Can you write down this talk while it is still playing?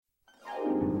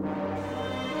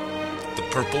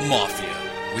Purple Mafia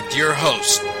with your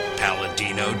host,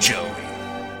 Paladino Joey.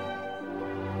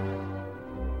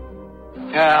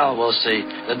 Well, we'll see.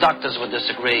 The doctors would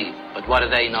disagree, but what do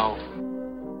they know?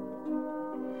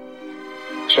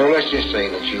 So let's just say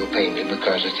that you'll pay me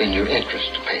because it's in your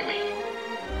interest to pay me.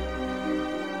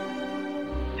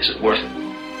 Is it worth it?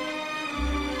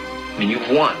 I mean, you've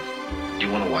won. Do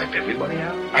you want to wipe everybody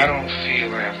out? I don't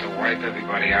feel I have to wipe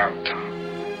everybody out, Tom.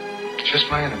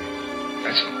 Just my enemy.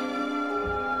 That's all.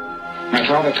 My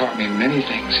father taught me many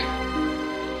things.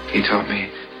 He taught me,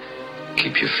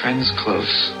 keep your friends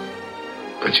close,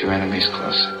 but your enemies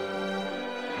closer.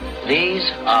 These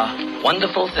are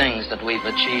wonderful things that we've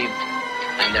achieved,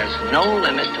 and there's no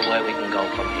limit to where we can go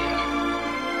from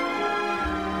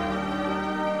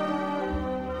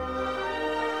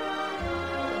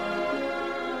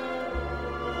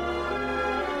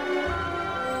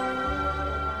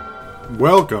here.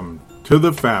 Welcome to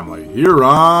the family here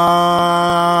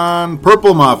on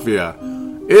Purple Mafia.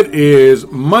 It is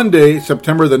Monday,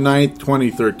 September the 9th,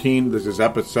 2013. This is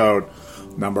episode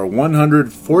number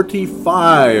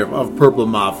 145 of Purple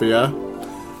Mafia.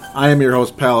 I am your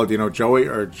host, Paladino Joey,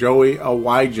 or Joey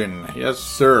Awajan. Yes,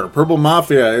 sir. Purple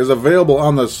Mafia is available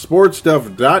on the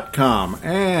sportstuff.com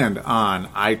and on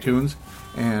iTunes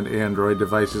and Android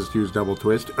devices. Use Double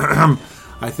Twist.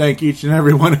 I thank each and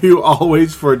every one of you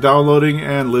always for downloading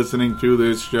and listening to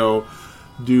this show.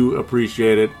 Do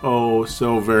appreciate it oh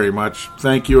so very much.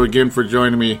 Thank you again for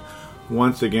joining me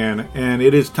once again. And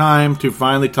it is time to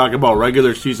finally talk about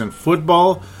regular season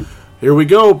football. Here we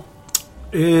go.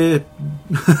 We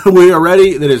are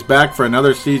ready. That is back for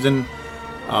another season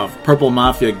of Purple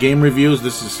Mafia game reviews.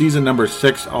 This is season number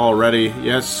 6 already.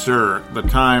 Yes, sir. The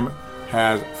time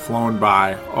has flown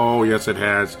by. Oh, yes, it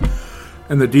has.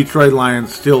 And the Detroit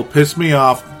Lions still piss me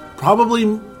off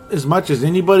probably as much as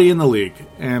anybody in the league.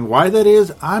 And why that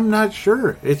is, I'm not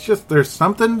sure. It's just there's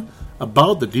something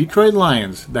about the Detroit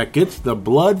Lions that gets the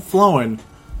blood flowing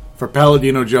for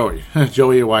Paladino Joey.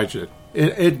 Joey Awajan.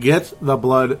 It gets the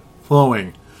blood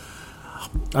flowing.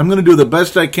 I'm going to do the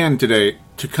best I can today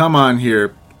to come on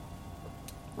here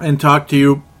and talk to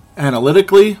you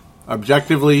analytically,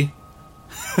 objectively,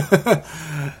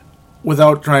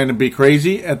 without trying to be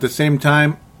crazy. At the same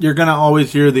time, you're going to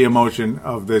always hear the emotion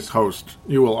of this host.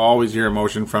 You will always hear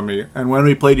emotion from me. And when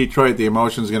we play Detroit, the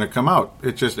emotion is going to come out.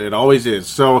 It always is.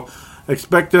 So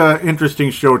expect an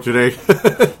interesting show today.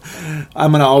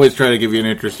 I'm going to always try to give you an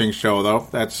interesting show, though.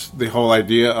 That's the whole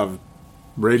idea of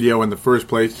radio in the first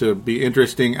place, to be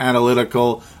interesting,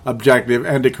 analytical, objective,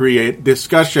 and to create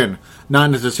discussion.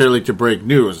 Not necessarily to break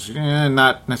news.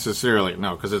 Not necessarily.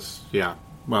 No, because it's,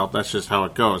 well, that's just how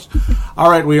it goes. All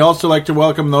right, we also like to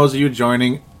welcome those of you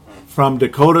joining from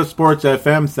Dakota Sports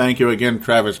FM. Thank you again,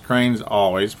 Travis Cranes,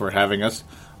 always, for having us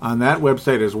on that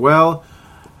website as well.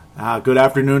 Good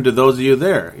afternoon to those of you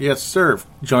there. Yes, sir.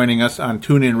 Joining us on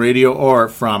TuneIn Radio or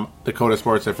from Dakota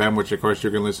Sports FM, which, of course,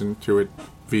 you can listen to it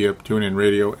via TuneIn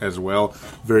Radio as well.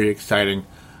 Very exciting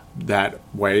that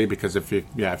way, because if you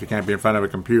can't be in front of a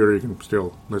computer, you can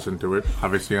still listen to it,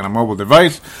 obviously, on a mobile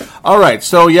device. All right,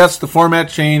 so yes, the format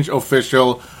change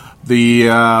official, the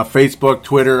Facebook,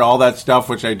 Twitter, all that stuff,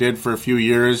 which I did for a few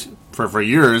years. For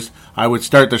years, I would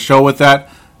start the show with that.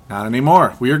 Not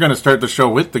anymore. We are going to start the show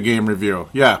with the game review.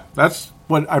 Yeah, that's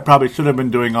what I probably should have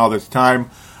been doing all this time.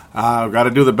 I've got to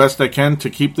do the best I can to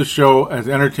keep the show as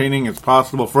entertaining as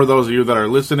possible for those of you that are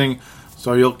listening,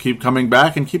 so you'll keep coming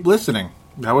back and keep listening.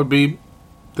 That would be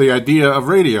the idea of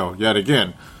radio, yet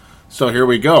again. So here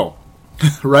we go.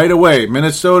 Right away,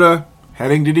 Minnesota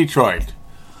heading to Detroit.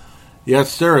 Yes,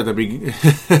 sir.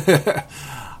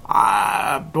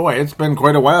 Boy, it's been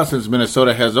quite a while since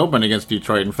Minnesota has opened against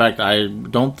Detroit. In fact, I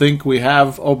don't think we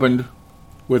have opened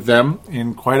with them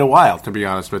in quite a while, to be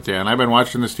honest with you. And I've been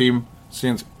watching this team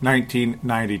since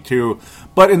 1992.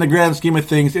 But in the grand scheme of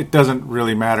things, it doesn't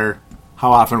really matter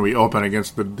how often we open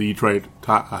against the Detroit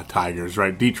Tigers,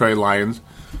 right? Detroit Lions.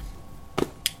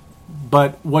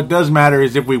 But what does matter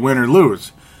is if we win or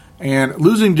lose. And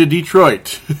losing to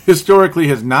Detroit historically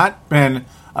has not been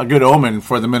a good omen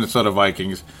for the Minnesota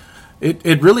Vikings.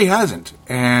 It really hasn't.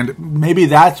 And maybe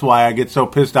that's why I get so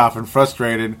pissed off and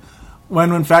frustrated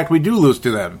when, in fact, we do lose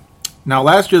to them. Now,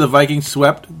 last year the Vikings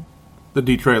swept the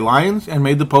Detroit Lions and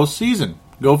made the postseason.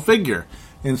 Go figure.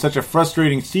 In such a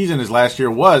frustrating season as last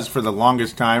year was for the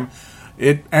longest time,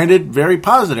 it ended very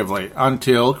positively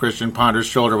until Christian Ponder's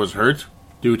shoulder was hurt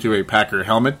due to a Packer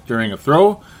helmet during a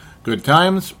throw. Good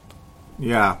times.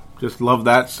 Yeah, just love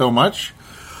that so much.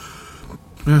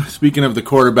 Speaking of the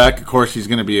quarterback, of course, he's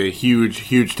going to be a huge,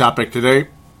 huge topic today.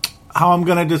 How I'm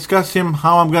going to discuss him,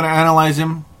 how I'm going to analyze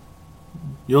him,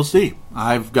 You'll see.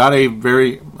 I've got a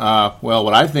very,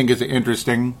 what I think is an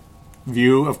interesting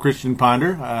view of Christian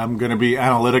Ponder. I'm going to be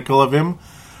analytical of him.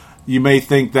 You may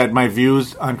think that my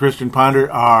views on Christian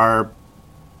Ponder are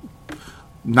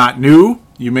not new.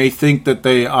 You may think that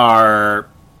they are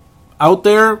out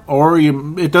there, or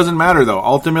it doesn't matter, though.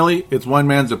 Ultimately, it's one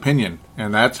man's opinion,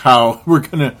 and that's how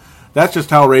that's just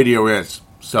how radio is.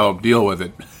 So deal with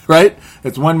it, right?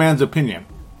 It's one man's opinion.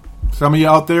 Some of you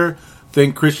out there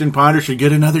think Christian Ponder should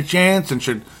get another chance and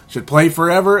should play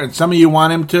forever, and some of you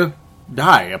want him to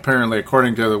die, apparently,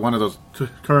 according to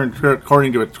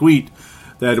according to a tweet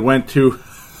that went to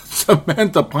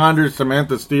Samantha Ponder,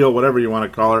 Samantha Steele, whatever you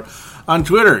want to call her, on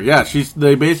Twitter. Yeah,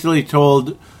 they basically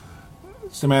told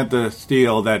Samantha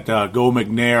Steele that go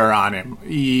McNair on him.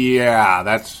 Yeah,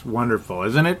 that's wonderful,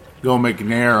 isn't it? Go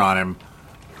McNair on him.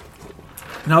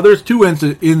 Now, there's two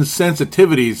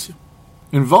insensitivities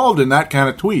involved in that kind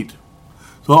of tweet.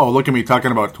 So, look at me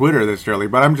talking about Twitter this early,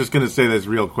 but I'm just going to say this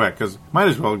real quick, because might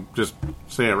as well just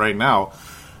say it right now.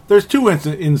 There's two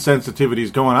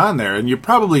insensitivities going on there, and you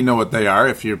probably know what they are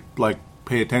if you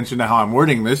pay attention to how I'm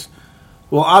wording this.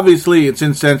 Well, obviously, it's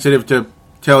insensitive to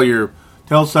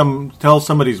tell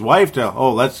somebody's wife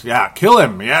to, kill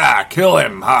him. Yeah, kill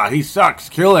him. He sucks.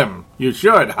 Kill him. You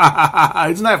should. Isn't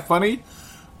that funny?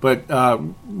 But,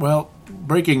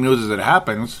 breaking news as it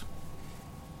happens,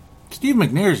 Steve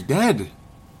McNair's dead.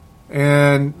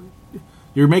 And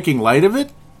you're making light of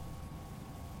it?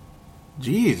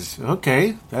 Jeez,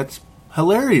 okay, that's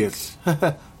hilarious.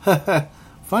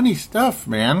 Funny stuff,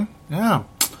 man. Yeah.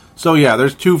 So,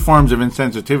 there's two forms of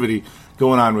insensitivity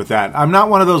going on with that. I'm not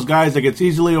one of those guys that gets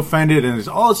easily offended and is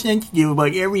all sensitive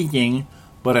about everything,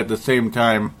 but at the same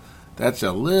time, that's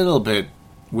a little bit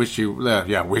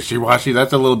wishy-washy.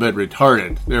 That's a little bit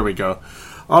retarded. There we go.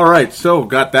 All right, so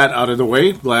got that out of the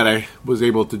way. Glad I was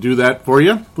able to do that for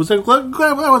you. I was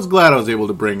glad I was able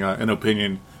to bring an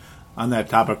opinion on that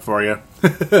topic for you.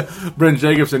 Brent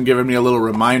Jacobson giving me a little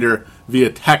reminder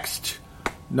via text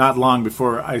not long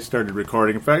before I started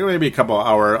recording. In fact, maybe a couple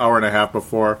hour and a half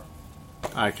before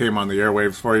I came on the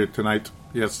airwaves for you tonight.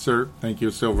 Yes, sir. Thank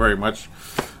you so very much.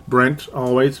 Brent,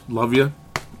 always. Love you.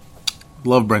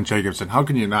 Love Brent Jacobson. How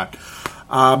can you not?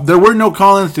 There were no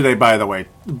call-ins today, by the way,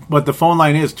 but the phone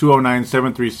line is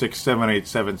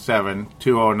 209-736-7877,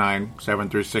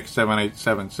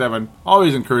 209-736-7877.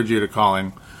 Always encourage you to call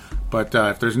in, but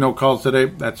if there's no calls today,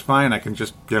 that's fine. I can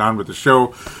just get on with the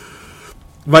show.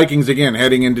 Vikings again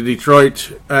heading into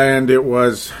Detroit, and it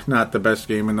was not the best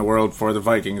game in the world for the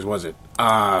Vikings, was it?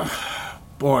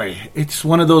 Boy, it's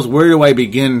one of those where do I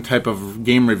begin type of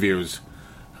game reviews.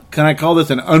 Can I call this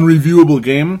an unreviewable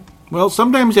game? Well,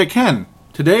 sometimes I can.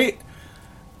 Today,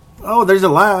 there's a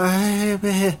lot.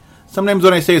 Sometimes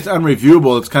when I say it's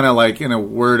unreviewable, it's kind of like in a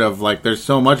word of there's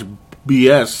so much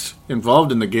BS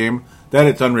involved in the game that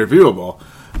it's unreviewable.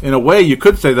 In a way, you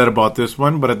could say that about this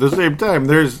one, but at the same time,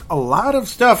 there's a lot of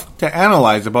stuff to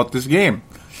analyze about this game.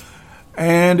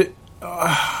 And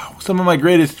some of my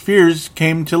greatest fears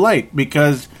came to light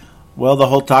because, the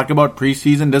whole talk about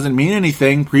preseason doesn't mean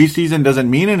anything. Preseason doesn't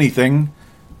mean anything.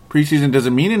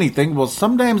 Well,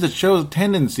 sometimes it shows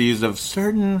tendencies of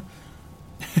certain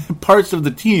parts of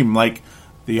the team, like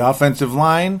the offensive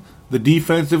line, the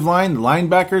defensive line, the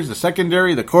linebackers, the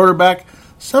secondary, the quarterback.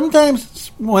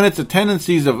 Sometimes when it's the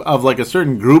tendencies of a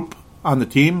certain group on the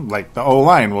team, like the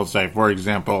O-line, we'll say, for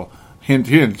example, hint,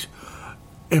 hint,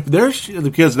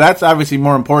 because that's obviously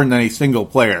more important than a single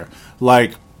player.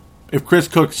 Like, if Chris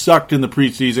Cook sucked in the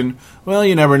preseason,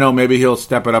 you never know. Maybe he'll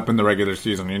step it up in the regular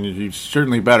season, and he's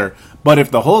certainly better. But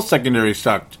if the whole secondary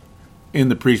sucked in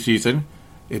the preseason,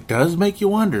 it does make you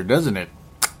wonder, doesn't it?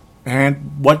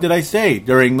 And what did I say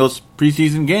during those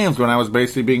preseason games when I was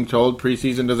basically being told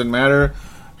preseason doesn't matter,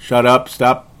 shut up,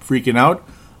 stop freaking out?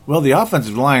 Well, the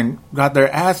offensive line got their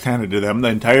ass handed to them the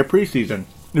entire preseason.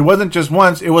 It wasn't just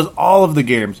once, it was all of the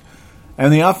games.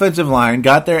 And the offensive line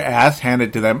got their ass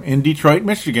handed to them in Detroit,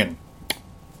 Michigan.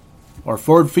 Or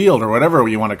Ford Field, or whatever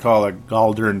you want to call a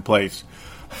gall-darn place.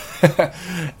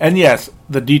 And yes,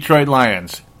 the Detroit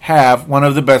Lions have one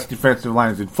of the best defensive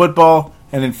lines in football,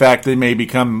 and in fact, they may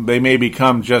become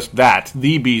just that,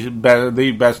 the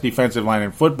best defensive line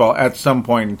in football at some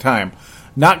point in time.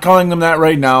 Not calling them that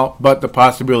right now, but the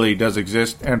possibility does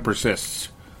exist and persists.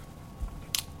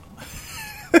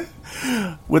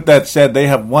 With that said, they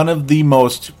have one of the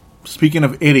most, speaking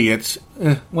of idiots,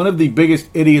 one of the biggest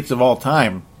idiots of all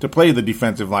time to play the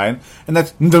defensive line, and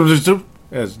that's,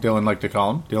 as Dylan liked to call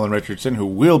him, Dylan Richardson, who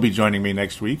will be joining me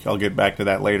next week. I'll get back to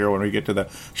that later when we get to the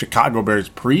Chicago Bears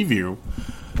preview.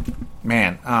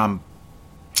 Man,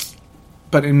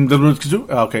 but in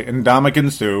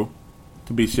Ndamukong Suh,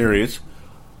 to be serious,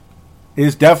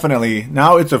 is definitely,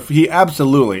 now he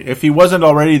absolutely, if he wasn't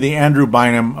already the Andrew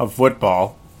Bynum of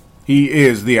football, he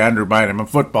is the Andrew Bynum of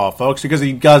football, folks, because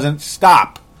he doesn't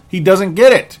stop. He doesn't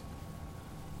get it.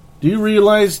 Do you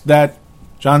realize that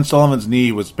John Sullivan's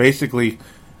knee was basically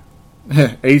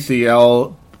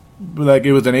ACL, like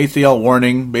it was an ACL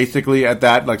warning, basically, at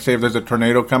that, like say if there's a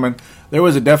tornado coming, there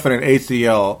was a definite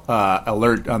ACL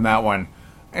alert on that one.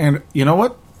 And you know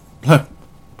what?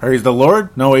 Praise the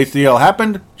Lord, no ACL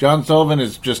happened. John Sullivan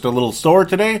is just a little sore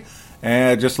today,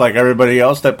 and just like everybody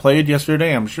else that played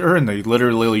yesterday, I'm sure, in the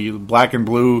literally black and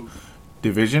blue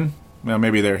division. Well,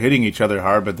 maybe they're hitting each other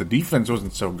hard, but the defense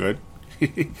wasn't so good.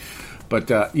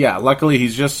 But, yeah, luckily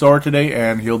he's just sore today,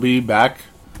 and he'll be back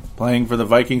playing for the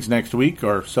Vikings next week,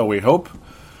 or so we hope.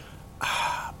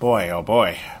 Boy, oh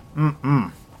boy.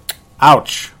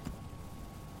 Ouch.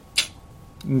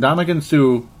 Ndamukong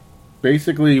Suh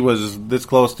basically was this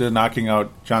close to knocking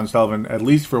out John Sullivan, at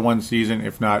least for one season,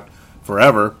 if not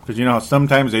forever. Because, you know,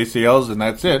 sometimes ACLs, and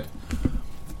that's it.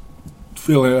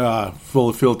 Phil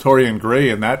Torian Gray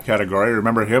in that category.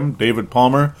 Remember him? David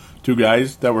Palmer. Two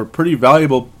guys that were pretty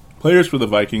valuable players for the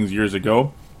Vikings years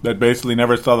ago that basically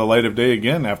never saw the light of day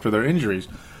again after their injuries.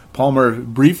 Palmer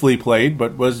briefly played,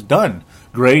 but was done.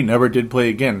 Gray never did play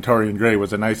again. Torian Gray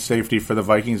was a nice safety for the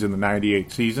Vikings in the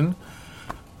 98 season.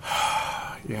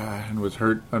 Yeah, and was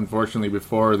hurt, unfortunately,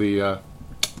 before I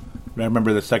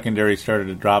remember the secondary started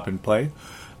to drop in play.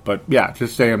 But, yeah,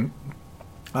 just saying,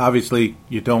 obviously,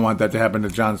 you don't want that to happen to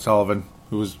John Sullivan,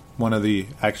 who was one of the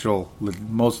actual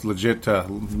most legit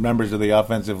members of the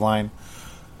offensive line.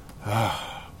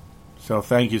 So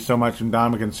thank you so much,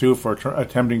 Ndamukong Suh, for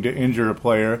attempting to injure a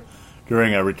player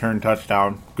during a return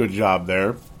touchdown. Good job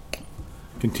there.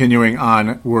 Continuing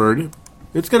onward.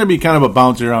 It's going to be kind of a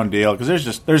bounce around deal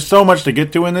because there's so much to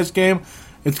get to in this game.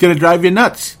 It's going to drive you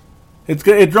nuts.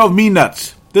 It drove me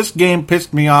nuts. This game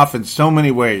pissed me off in so many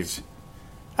ways.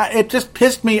 It just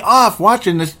pissed me off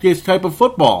watching this type of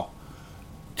football.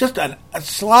 Just a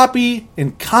sloppy,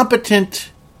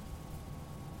 incompetent.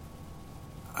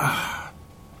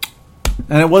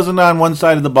 And it wasn't on one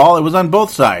side of the ball, it was on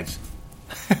both sides.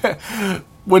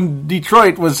 When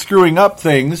Detroit was screwing up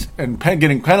things and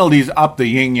getting penalties up the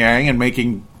yin-yang and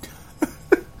making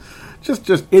just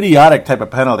idiotic type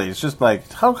of penalties. Just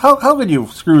like, how could you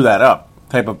screw that up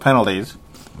type of penalties?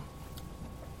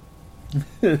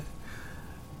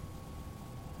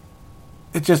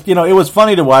 It just, it was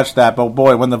funny to watch that, but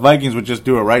boy, when the Vikings would just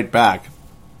do it right back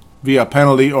via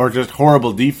penalty or just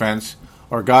horrible defense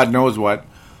or God knows what,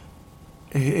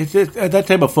 that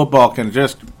type of football can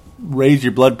just raise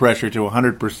your blood pressure to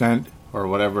 100% or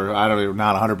whatever. I don't know,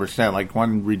 not 100%, like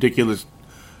one ridiculous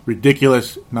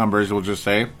numbers, we'll just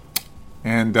say.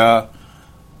 And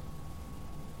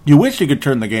you wish you could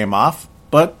turn the game off,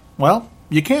 but, well,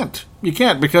 you can't. You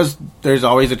can't because there's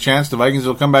always a chance the Vikings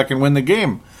will come back and win the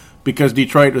game because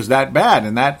Detroit was that bad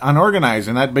and that unorganized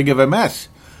and that big of a mess.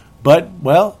 But,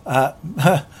 well,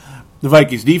 the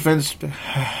Vikings defense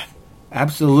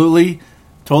absolutely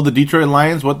told the Detroit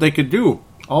Lions what they could do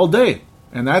all day,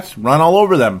 and that's run all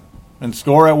over them and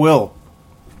score at will.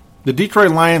 The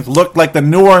Detroit Lions looked like the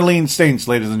New Orleans Saints,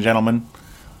 ladies and gentlemen,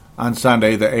 on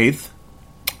Sunday the 8th.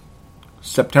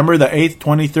 September the 8th,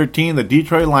 2013, the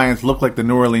Detroit Lions looked like the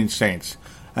New Orleans Saints.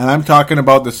 And I'm talking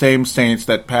about the same Saints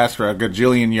that pass for a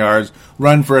gajillion yards,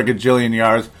 run for a gajillion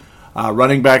yards,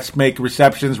 running backs make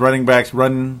receptions, running backs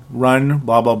run,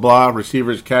 blah, blah, blah,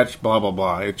 receivers catch, blah, blah,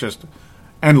 blah. It's just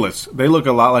endless. They look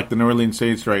a lot like the New Orleans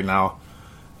Saints right now.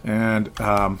 And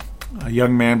a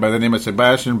young man by the name of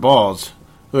Sebastian Balls,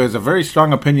 who has a very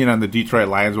strong opinion on the Detroit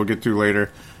Lions, we'll get to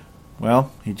later.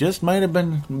 Well, he just might have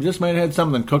had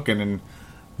something cooking, and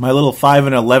my little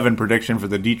 5-11 prediction for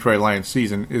the Detroit Lions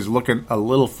season is looking a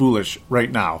little foolish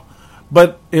right now.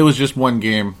 But it was just one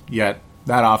game, yet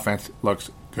that offense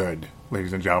looks good,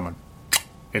 ladies and gentlemen.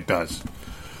 It does.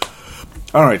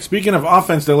 All right, speaking of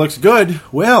offense that looks good,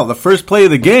 well, the first play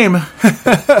of the game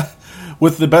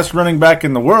with the best running back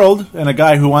in the world and a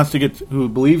guy who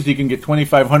believes he can get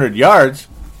 2,500 yards,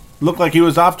 looked like he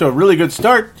was off to a really good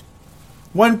start.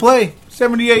 One play,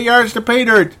 78 yards to pay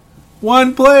dirt.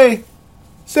 One play,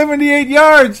 78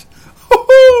 yards.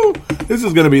 Woo-hoo! This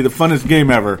is going to be the funnest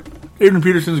game ever. Adrian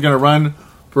Peterson's going to run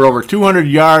for over 200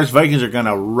 yards. Vikings are going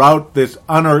to rout this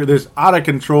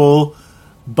out-of-control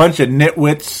bunch of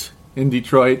nitwits in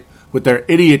Detroit with their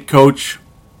idiot coach,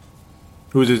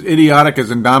 who's as idiotic as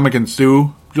Ndamukong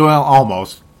Suh. Well,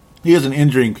 almost. He isn't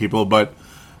injuring people, but,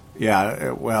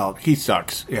 yeah, well, he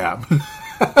sucks. Yeah.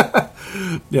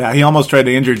 Yeah, he almost tried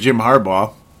to injure Jim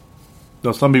Harbaugh.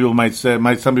 Though some people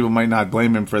might not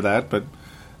blame him for that, but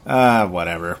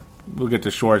Whatever. We'll get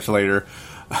to Schwartz later.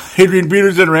 Adrian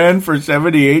Peterson ran for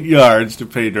 78 yards to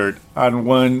pay dirt on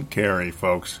one carry,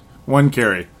 folks. One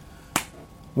carry.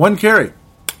 One carry.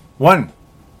 One.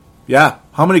 Yeah.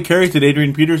 How many carries did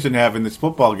Adrian Peterson have in this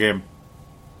football game?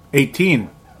 18.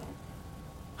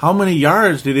 How many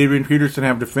yards did Adrian Peterson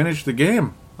have to finish the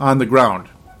game on the ground?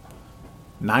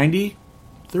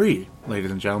 93,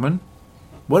 ladies and gentlemen.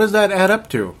 What does that add up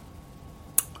to?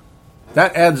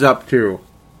 That adds up to,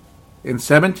 in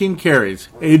 17 carries,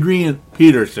 Adrian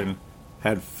Peterson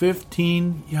had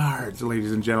 15 yards,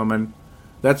 ladies and gentlemen.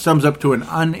 That sums up to an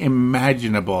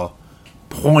unimaginable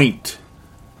point.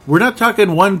 We're not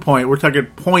talking 1 point, we're talking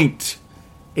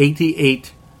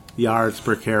 0.88 yards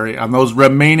per carry on those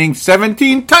remaining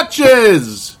 17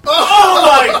 touches. Oh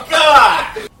my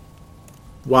God!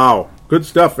 Wow. Good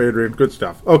stuff, Adrian. Good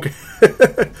stuff. Okay.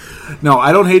 No,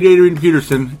 I don't hate Adrian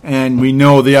Peterson, and we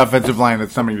know the offensive line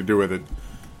had something to do with it.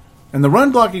 And the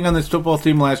run blocking on this football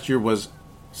team last year was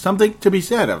something to be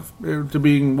said of,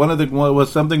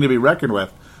 was something to be reckoned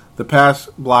with. The pass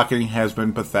blocking has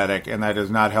been pathetic, and that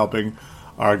is not helping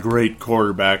our great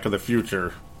quarterback of the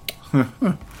future.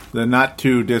 The not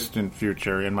too distant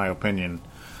future, in my opinion.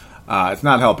 It's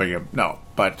not helping him, no.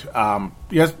 But,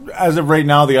 yes, as of right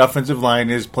now, the offensive line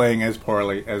is playing as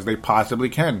poorly as they possibly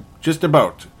can. Just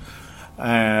about.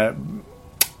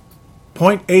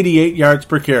 0.88 yards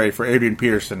per carry for Adrian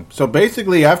Peterson. So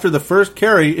basically, after the first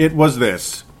carry, it was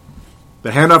this. The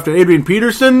handoff to Adrian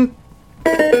Peterson.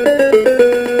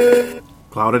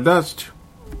 Cloud of dust.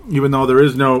 Even though there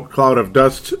is no cloud of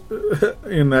dust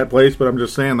in that place, but I'm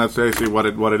just saying that's basically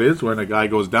what it is when a guy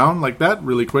goes down like that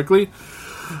really quickly.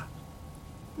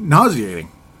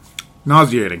 Nauseating.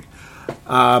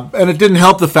 And it didn't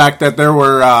help the fact that there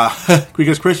were,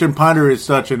 because Christian Ponder is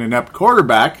such an inept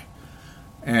quarterback,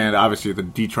 and obviously the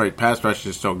Detroit pass rush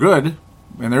is so good,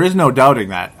 and there is no doubting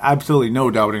that. Absolutely no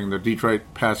doubting the Detroit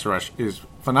pass rush is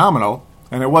phenomenal,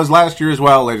 and it was last year as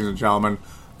well, ladies and gentlemen.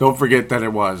 Don't forget that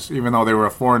it was. Even though they were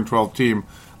a 4-12 team,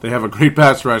 they have a great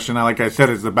pass rush, and like I said,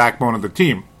 it's the backbone of the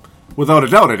team. Without a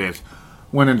doubt it is.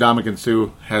 When Ndamukong Suh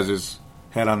has his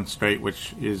head on straight,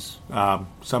 which is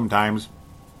sometimes,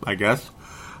 I guess.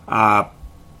 The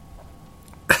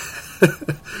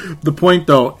point,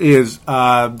 though, is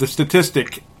the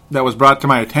statistic that was brought to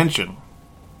my attention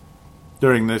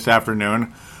during this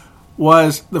afternoon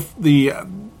was the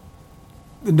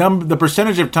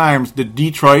percentage of times that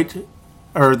Detroit,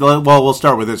 we'll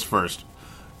start with this first,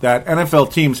 that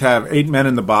NFL teams have 8 men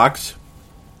in the box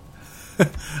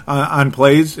on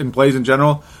plays in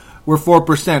general. We're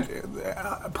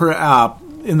 4% per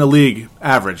in the league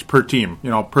average per team.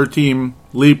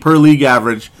 Per league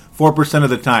average, 4% of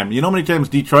the time. You know how many times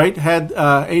Detroit had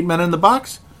 8 men in the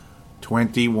box?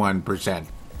 21%.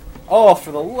 Oh,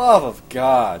 for the love of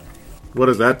God! What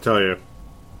does that tell you?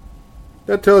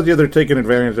 That tells you they're taking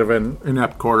advantage of an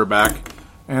inept quarterback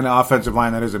and an offensive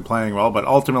line that isn't playing well, but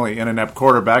ultimately an inept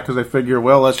quarterback because they figure,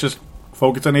 well, let's just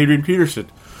focus on Adrian Peterson.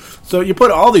 So you put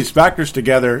all these factors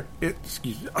together, it's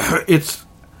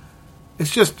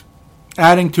just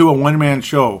adding to a one-man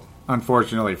show,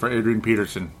 unfortunately, for Adrian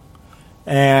Peterson.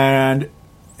 And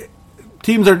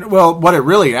teams are, what it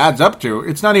really adds up to,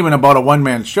 it's not even about a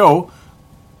one-man show.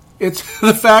 It's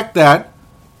the fact that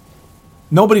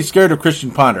nobody's scared of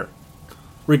Christian Ponder.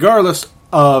 Regardless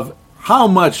of how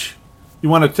much you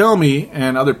want to tell me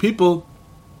and other people,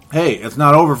 hey, it's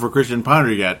not over for Christian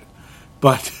Ponder yet.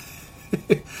 But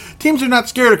teams are not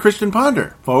scared of Christian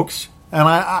Ponder, folks. And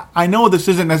I know this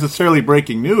isn't necessarily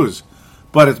breaking news,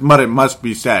 but it must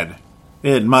be said.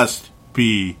 It must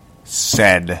be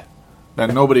said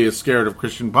that nobody is scared of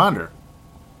Christian Ponder.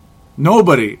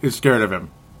 Nobody is scared of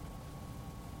him.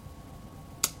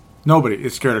 Nobody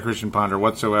is scared of Christian Ponder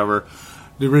whatsoever,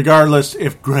 regardless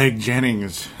if Greg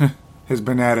Jennings has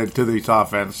been added to this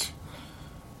offense.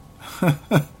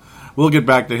 We'll get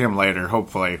back to him later,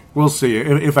 hopefully. We'll see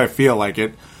if I feel like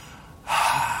it.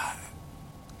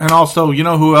 And also, you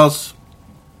know who else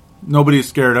nobody's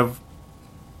scared of?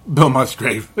 Bill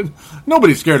Musgrave.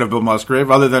 Nobody's scared of Bill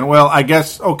Musgrave other than, I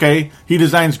guess, okay, he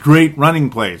designs great running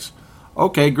plays.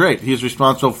 Okay, great. He's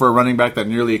responsible for a running back that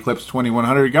nearly eclipsed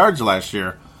 2,100 yards last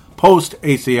year, post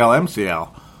ACL, MCL.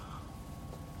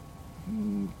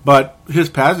 But his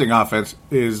passing offense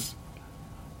is,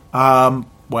 you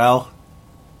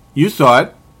saw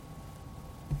it.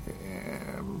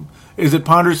 Is it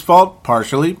Ponder's fault?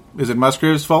 Partially. Is it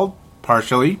Musgrave's fault?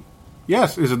 Partially.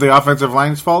 Yes. Is it the offensive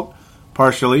line's fault?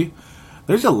 Partially.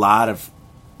 There's a lot of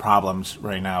problems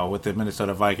right now with the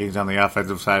Minnesota Vikings on the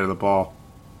offensive side of the ball.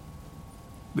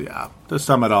 Yeah, to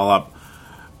sum it all up.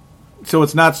 So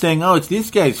it's not saying, oh, it's this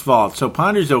guy's fault, so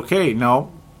Ponder's okay.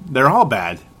 No, they're all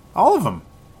bad. All of them.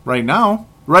 Right now.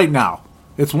 Right now.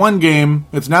 It's one game.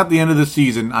 It's not the end of the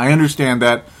season. I understand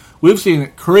that. We've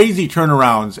seen crazy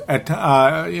turnarounds at,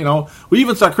 we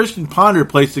even saw Christian Ponder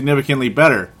play significantly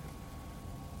better.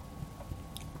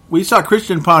 We saw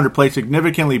Christian Ponder play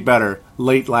significantly better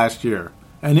late last year.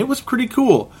 And it was pretty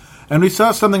cool. And we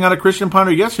saw something out of Christian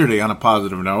Ponder yesterday on a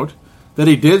positive note, that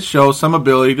he did show some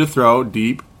ability to throw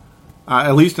deep,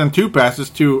 at least on 2 passes,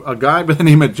 to a guy by the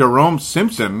name of Jerome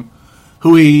Simpson,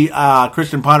 who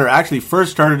Christian Ponder actually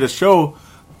first started to show,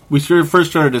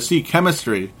 first started to see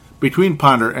chemistry between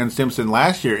Ponder and Simpson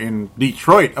last year in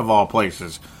Detroit, of all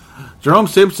places. Jerome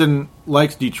Simpson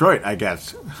likes Detroit, I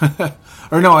guess.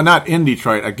 Or no, not in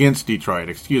Detroit, against Detroit,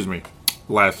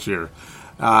 last year.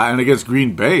 And against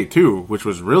Green Bay, too, which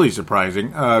was really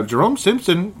surprising. Jerome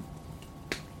Simpson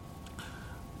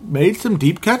made some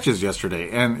deep catches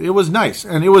yesterday, and it was nice.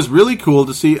 And it was really cool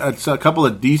to see a couple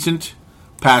of decent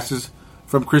passes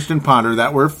from Christian Ponder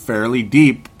that were fairly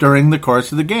deep during the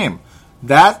course of the game.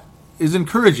 That is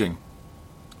encouraging.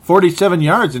 47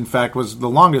 yards, in fact, was the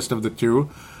longest of the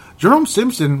two. Jerome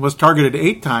Simpson was targeted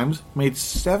 8 times, made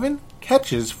 7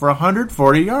 catches for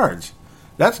 140 yards.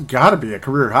 That's got to be a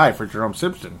career high for Jerome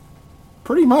Simpson.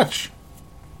 Pretty much.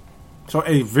 So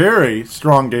a very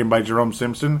strong game by Jerome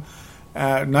Simpson.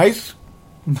 Nice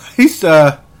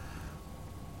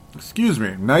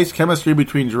chemistry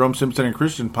between Jerome Simpson and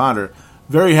Christian Ponder.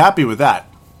 Very happy with that.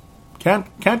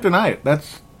 Can't deny it.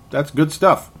 That's good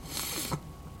stuff.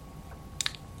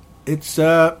 It's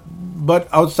but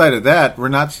outside of that, we're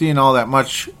not seeing all that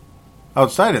much.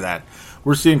 Outside of that,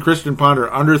 we're seeing Christian Ponder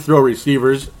underthrow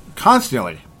receivers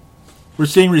constantly. We're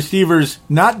seeing receivers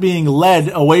not being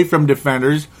led away from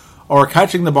defenders or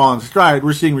catching the ball in stride.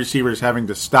 We're seeing receivers having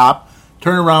to stop,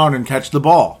 turn around, and catch the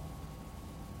ball.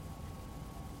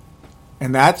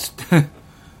 And that's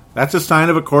a sign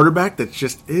of a quarterback that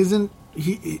just isn't.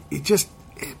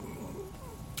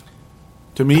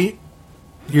 To me,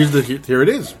 here it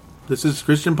is. This is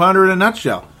Christian Ponder in a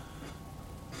nutshell.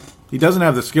 He doesn't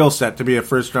have the skill set to be a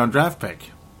first-round draft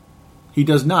pick. He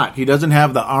does not. He doesn't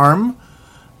have the arm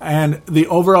and the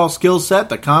overall skill set,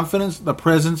 the confidence, the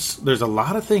presence. There's a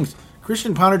lot of things.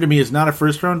 Christian Ponder, to me, is not a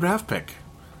first-round draft pick.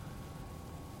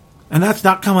 And that's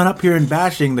not coming up here and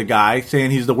bashing the guy,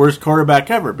 saying he's the worst quarterback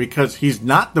ever, because he's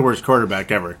not the worst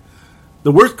quarterback ever.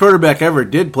 The worst quarterback ever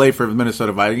did play for the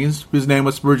Minnesota Vikings. His name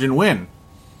was Spurgeon Wynn.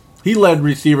 He led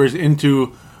receivers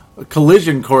into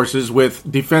collision courses with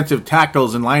defensive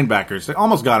tackles and linebackers. They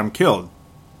almost got him killed.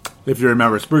 If you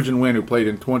remember, Spurgeon Wynn, who played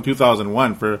in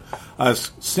 2001 for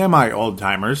us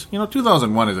semi-old-timers.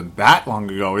 2001 isn't that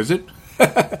long ago, is it?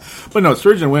 But no,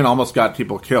 Spurgeon Wynn almost got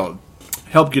people killed.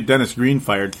 Helped get Dennis Green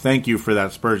fired. Thank you for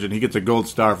that, Spurgeon. He gets a gold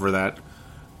star for that.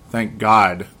 Thank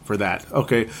God for that.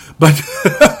 Okay, but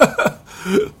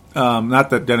not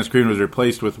that Dennis Green was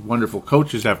replaced with wonderful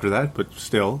coaches after that, but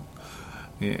still.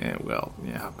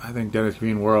 Yeah, I think Dennis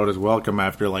Green wore out his welcome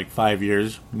after like 5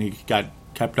 years, and he got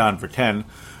kept on for 10.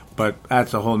 But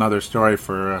that's a whole nother story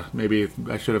for maybe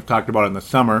I should have talked about it in the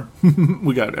summer.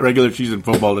 We got regular season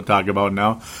football to talk about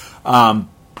now.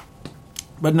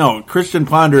 But no, Christian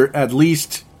Ponder at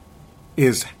least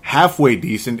is halfway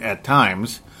decent at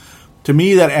times. To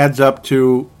me, that adds up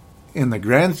to, in the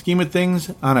grand scheme of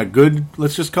things, on a good,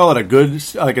 let's just call it a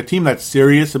good, like a team that's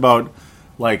serious about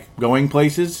like going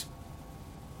places.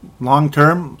 Long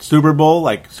term, Super Bowl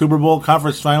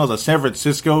conference finals, a San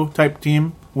Francisco type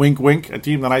team, wink wink, a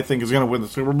team that I think is going to win the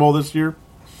Super Bowl this year.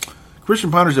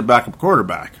 Christian Ponder's a backup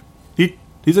quarterback.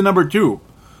 He's a number 2,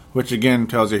 which again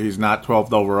tells you he's not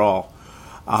 12th overall.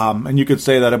 And you could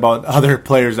say that about other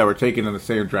players that were taken in the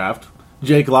same draft.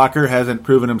 Jake Locker hasn't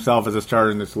proven himself as a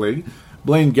starter in this league.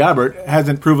 Blaine Gabbert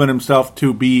hasn't proven himself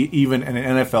to be even an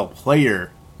NFL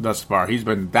player thus far. He's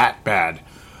been that bad.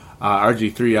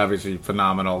 RG3, obviously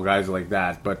phenomenal, guys like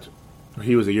that, but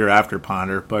he was a year after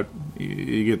Ponder, but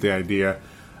you get the idea.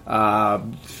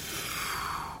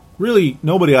 Really,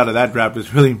 nobody out of that draft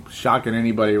is really shocking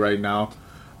anybody right now.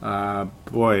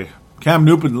 Boy, Cam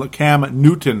Newton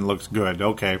looks good,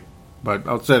 okay, but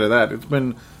outside of that, it's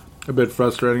been a bit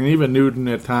frustrating. Even Newton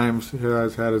at times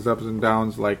has had his ups and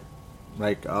downs, like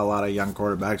a lot of young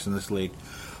quarterbacks in this league,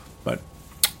 but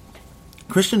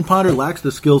Christian Ponder lacks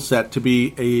the skill set to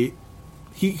be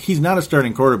he's not a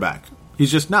starting quarterback. He's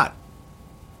just not.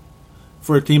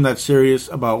 For a team that's serious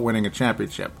about winning a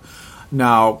championship.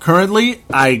 Now, currently,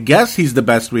 I guess he's the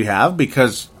best we have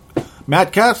because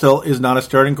Matt Castle is not a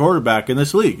starting quarterback in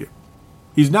this league.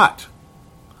 He's not.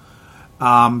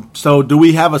 So do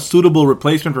we have a suitable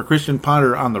replacement for Christian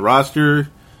Ponder on the roster?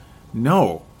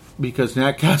 No. because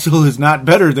Matt Castle is not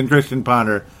better than Christian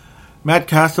Ponder. Matt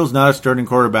Castle's not a starting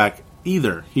quarterback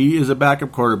either. He is a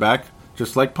backup quarterback,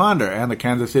 just like Ponder, and the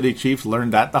Kansas City Chiefs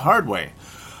learned that the hard way.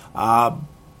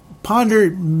 Ponder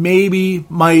maybe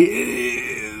might...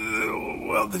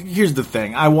 well, here's the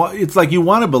thing. It's like you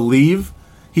want to believe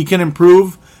he can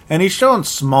improve, and he's shown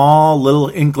small little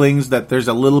inklings that there's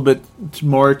a little bit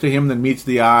more to him than meets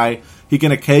the eye. He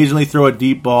can occasionally throw a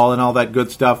deep ball and all that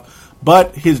good stuff,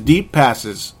 but his deep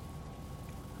passes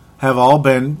have all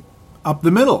been up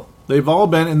the middle. They've all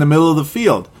been in the middle of the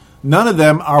field. None of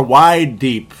them are wide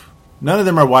deep. And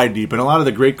a lot of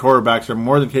the great quarterbacks are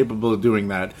more than capable of doing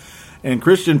that. And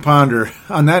Christian Ponder,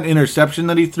 on that interception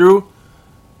that he threw,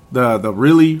 the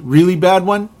really, really bad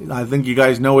one, I think you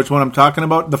guys know which one I'm talking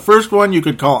about. The first one you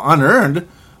could call unearned.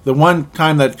 The one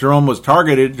time that Jerome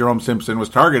Simpson was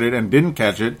targeted and didn't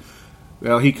catch it,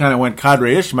 well, he kind of went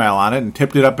Qadry Ismail on it and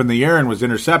tipped it up in the air and was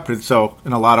intercepted. So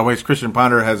in a lot of ways, Christian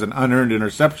Ponder has an unearned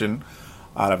interception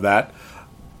out of that.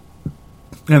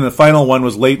 And the final one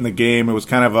was late in the game. It was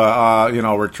kind of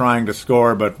we're trying to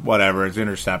score, but whatever, it's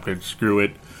intercepted. Screw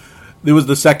it. There was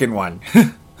the second one.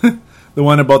 The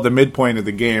one about the midpoint of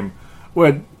the game.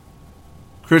 When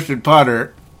Christian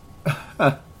Ponder...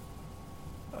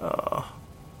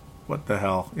 what the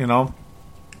hell,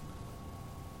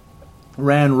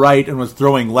 ran right and was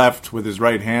throwing left with his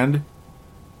right hand.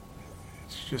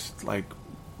 It's just like...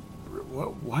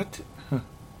 What?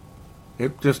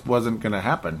 It just wasn't going to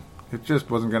happen.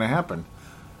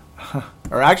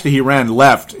 Or actually, he ran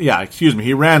left.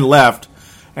 He ran left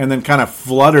and then kind of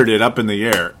fluttered it up in the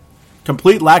air.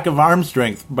 Complete lack of arm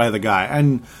strength by the guy.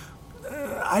 And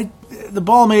the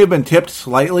ball may have been tipped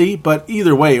slightly, but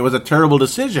either way, it was a terrible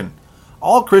decision.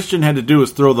 All Christian had to do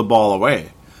was throw the ball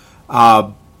away.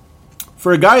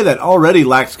 For a guy that already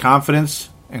lacks confidence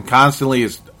and constantly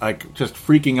is like just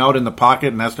freaking out in the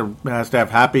pocket and has to have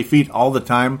happy feet all the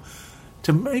time,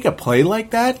 to make a play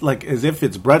like that, like as if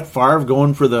it's Brett Favre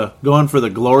going for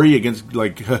the glory against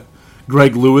like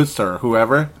Greg Lewis or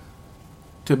whoever,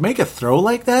 to make a throw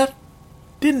like that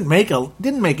didn't make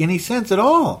any sense at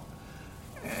all.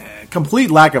 Complete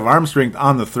lack of arm strength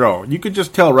on the throw. You could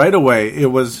just tell right away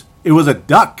it was a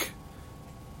duck.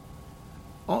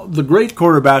 The great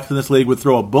quarterbacks in this league would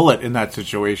throw a bullet in that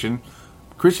situation.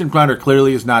 Christian Ponder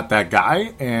clearly is not that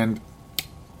guy, and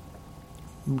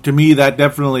to me that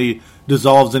definitely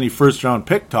dissolves any first-round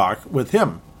pick talk with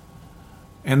him.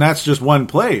 And that's just one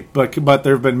play, but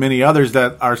there have been many others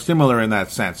that are similar in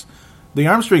that sense. The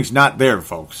arm strength's not there,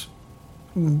 folks.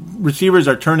 Receivers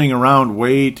are turning around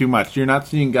way too much. You're not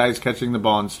seeing guys catching the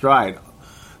ball in stride.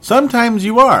 Sometimes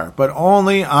you are, but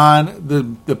only on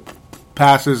the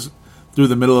passes through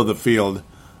the middle of the field,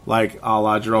 like a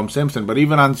la Jerome Simpson. But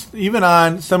even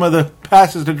on some of the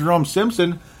passes to Jerome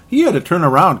Simpson, he had to turn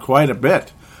around quite a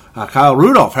bit. Kyle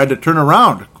Rudolph had to turn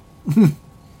around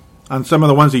on some of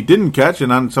the ones he didn't catch,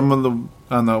 and on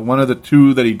the one of the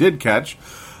two that he did catch.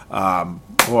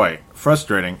 Boy,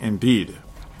 frustrating indeed.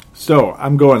 So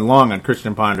I'm going long on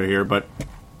Christian Ponder here, but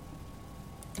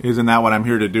isn't that what I'm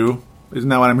here to do? Isn't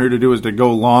that what I'm here to do? Is to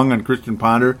go long on Christian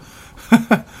Ponder?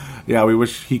 Yeah, we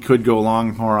wish he could go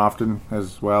long more often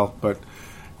as well, but.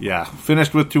 Yeah,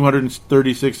 finished with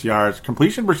 236 yards.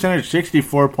 Completion percentage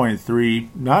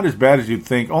 64.3. Not as bad as you'd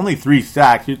think. Only 3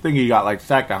 sacks. You'd think he got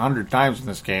sacked 100 times in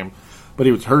this game, but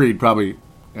he was hurried probably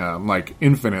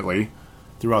infinitely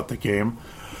throughout the game.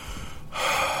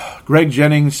 Greg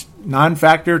Jennings,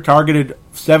 non-factor, targeted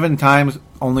 7 times,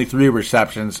 only 3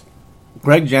 receptions.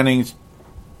 Greg Jennings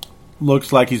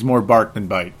looks like he's more bark than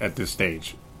bite at this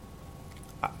stage.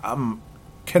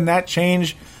 Can that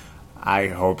change? I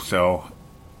hope so.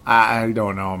 I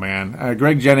don't know, man.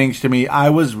 Greg Jennings, to me,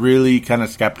 I was really kind of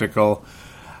skeptical.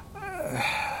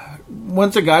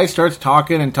 Once a guy starts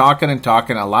talking,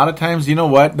 a lot of times, you know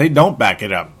what? They don't back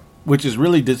it up, which is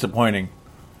really disappointing.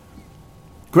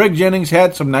 Greg Jennings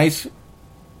had some nice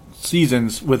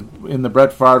seasons in the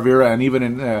Brett Favre era and even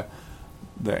in the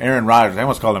Aaron Rodgers. I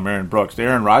almost called him Aaron Brooks. The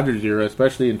Aaron Rodgers era,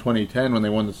 especially in 2010 when they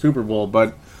won the Super Bowl.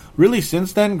 But really,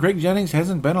 since then, Greg Jennings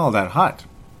hasn't been all that hot.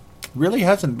 Really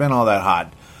hasn't been all that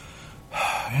hot.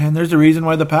 And there's a reason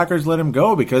why the Packers let him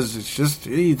go, because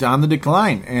he's on the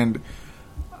decline. And,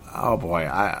 oh boy,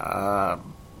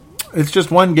 it's just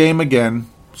one game again,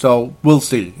 so we'll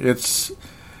see.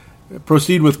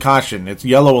 Proceed with caution. It's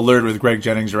yellow alert with Greg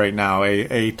Jennings right now.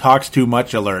 A talks too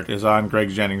much alert is on Greg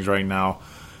Jennings right now.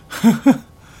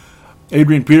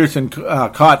 Adrian Peterson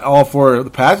caught all 4 of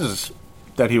the passes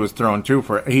that he was thrown to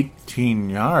for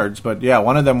 18 yards. But, yeah,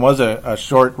 one of them was a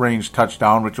short-range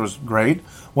touchdown, which was great.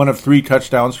 One of 3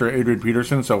 touchdowns for Adrian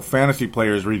Peterson, so fantasy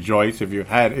players rejoice if you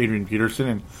had Adrian Peterson,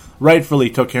 and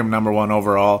rightfully took him number 1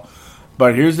 overall.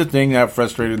 But here's the thing that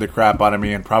frustrated the crap out of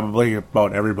me, and probably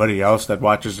about everybody else that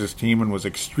watches this team and was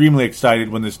extremely excited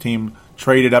when this team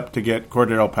traded up to get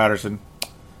Cordero Patterson.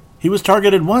 He was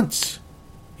targeted once.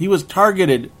 He was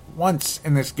targeted once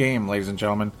in this game, ladies and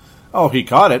gentlemen. Oh, he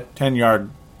caught it, 10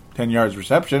 yards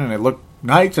reception, and it looked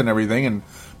nice and everything, and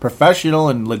professional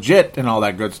and legit and all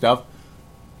that good stuff.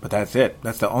 But that's it.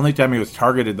 That's the only time he was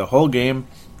targeted the whole game,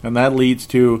 and that leads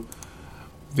to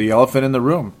the elephant in the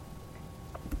room.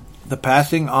 The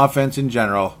passing offense in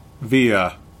general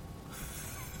via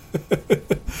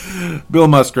Bill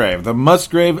Musgrave. The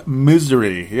Musgrave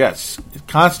misery. Yes.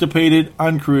 Constipated,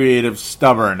 uncreative,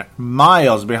 stubborn.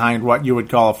 Miles behind what you would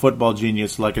call a football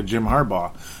genius like a Jim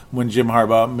Harbaugh. When Jim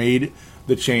Harbaugh made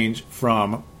the change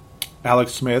from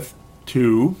Alex Smith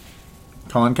to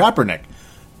Colin Kaepernick.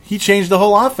 He changed the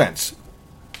whole offense.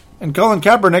 And Colin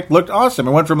Kaepernick looked awesome.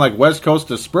 It went from like West Coast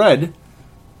to spread.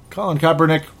 Colin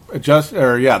Kaepernick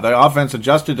the offense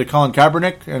adjusted to Colin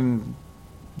Kaepernick, and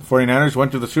the 49ers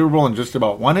went to the Super Bowl and just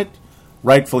about won it.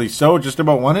 Rightfully so, just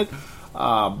about won it.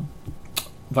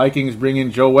 Vikings bring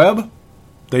in Joe Webb.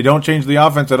 They don't change the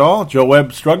offense at all. Joe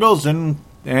Webb struggles, and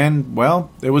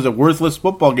well, it was a worthless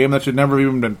football game that should never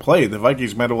even been played. The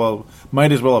Vikings might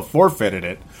as well have forfeited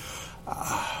it.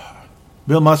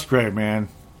 Bill Musgrave, man.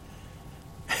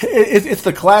 It's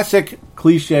the classic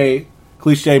cliche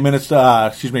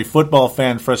football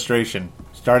fan frustration.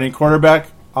 Starting quarterback,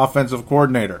 offensive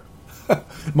coordinator.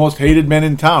 Most hated men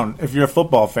in town if you're a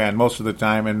football fan most of the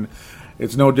time, and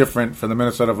it's no different for the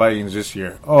Minnesota Vikings this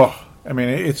year. Oh, I mean,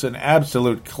 it's an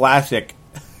absolute classic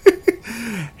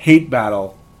hate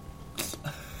battle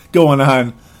going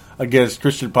on against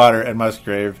Christian Potter and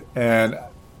Musgrave, and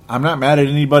I'm not mad at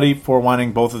anybody for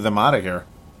wanting both of them out of here.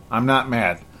 I'm not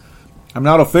mad. I'm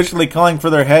not officially calling for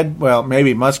their head. Well,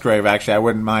 maybe Musgrave, actually, I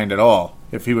wouldn't mind at all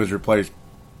if he was replaced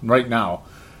right now.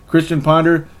 Christian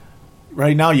Ponder,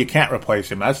 right now you can't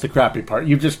replace him. That's the crappy part.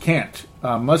 You just can't.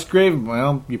 Musgrave,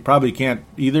 well, you probably can't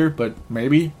either, but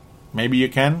maybe you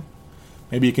can.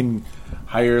 Maybe you can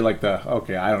hire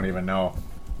I don't even know.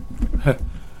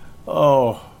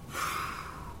 Oh.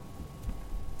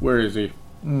 Where is he?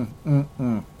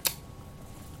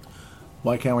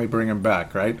 Why can't we bring him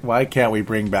back, right? Why can't we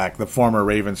bring back the former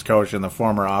Ravens coach and the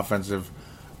former offensive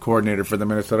coordinator for the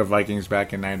Minnesota Vikings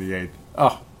back in 98?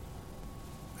 Oh.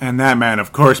 And that man,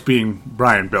 of course, being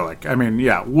Brian Billick. I mean,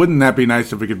 yeah, wouldn't that be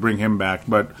nice if we could bring him back?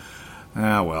 But,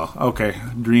 well, okay,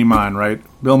 dream on, right?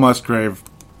 Bill Musgrave.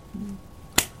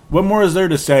 What more is there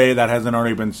to say that hasn't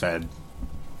already been said?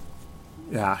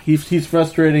 Yeah, he's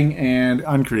frustrating and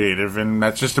uncreative, and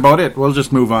that's just about it. We'll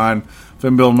just move on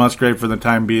from Bill Musgrave for the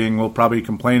time being. We'll probably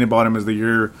complain about him as the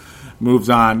year moves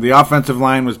on. The offensive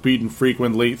line was beaten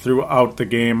frequently throughout the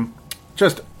game,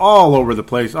 just all over the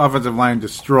place. Offensive line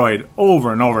destroyed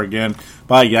over and over again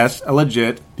by, yes, a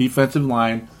legit defensive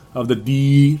line of the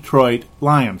Detroit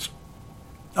Lions.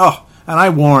 Oh, and I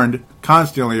warned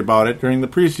constantly about it during the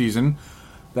preseason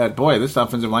that, boy, this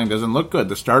offensive line doesn't look good.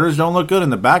 The starters don't look good,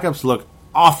 and the backups look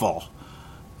awful.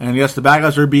 And yes, the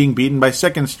backups are being beaten by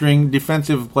second-string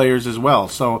defensive players as well.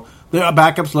 So the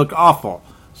backups look awful.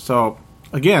 So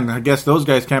again, I guess those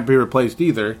guys can't be replaced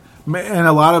either. And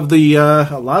a lot of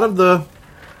the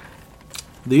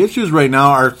issues right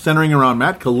now are centering around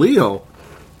Matt Khalil,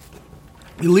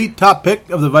 elite top pick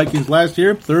of the Vikings last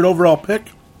year, 3rd overall pick.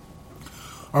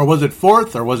 Or was it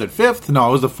 4th, or was it 5th? No,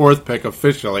 it was the 4th pick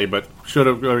officially, but would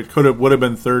have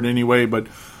been 3rd anyway. But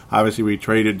obviously, we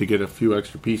traded to get a few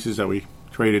extra pieces that we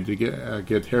traded to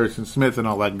get Harrison Smith and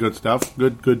all that good stuff.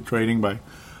 Good trading by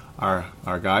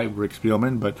our guy Rick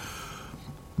Spielman. But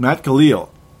Matt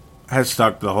Khalil has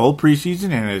sucked the whole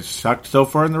preseason and has sucked so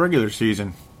far in the regular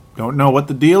season. Don't know what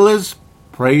the deal is.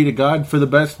 Pray to God for the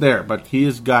best there, but he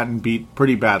has gotten beat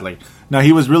pretty badly. Now,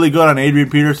 he was really good on Adrian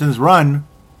Peterson's run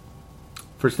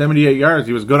for 78 yards.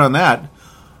 He was good on that.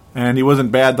 And he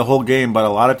wasn't bad the whole game, but a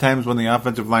lot of times when the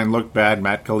offensive line looked bad,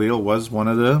 Matt Khalil was one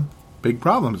of the big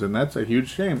problems, and that's a huge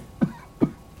shame.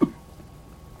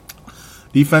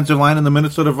 Defensive line in the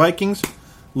Minnesota Vikings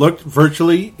looked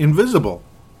virtually invisible.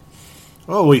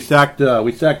 Oh, we sacked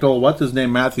old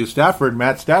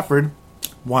Matt Stafford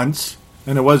once,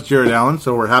 and it was Jared Allen,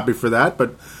 so we're happy for that.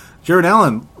 But Jared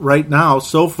Allen right now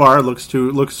so far looks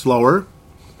slower.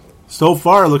 So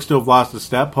far looks to have lost a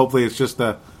step. Hopefully it's just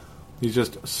he's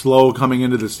just slow coming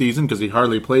into the season because he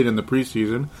hardly played in the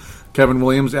preseason. Kevin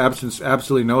Williams' absence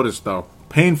absolutely noticed, though.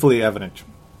 Painfully evident.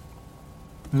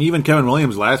 And even Kevin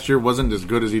Williams last year wasn't as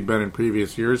good as he'd been in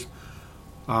previous years.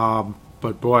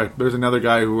 But boy, there's another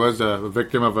guy who was a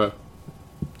victim of a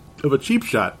cheap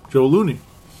shot, Joe Looney.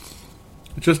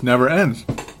 It just never ends.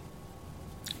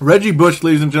 Reggie Bush,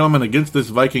 ladies and gentlemen, against this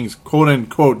Vikings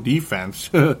quote-unquote defense,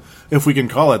 if we can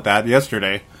call it that,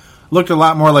 yesterday, looked a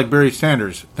lot more like Barry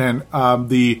Sanders than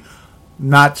the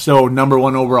not-so number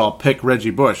one overall pick Reggie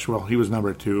Bush. Well, he was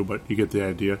number 2, but you get the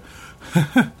idea.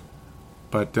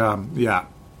 But, yeah,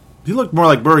 he looked more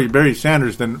like Barry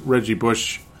Sanders than Reggie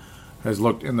Bush has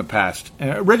looked in the past.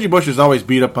 Reggie Bush has always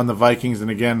beat up on the Vikings, and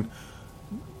again,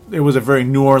 it was a very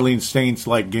New Orleans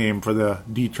Saints-like game for the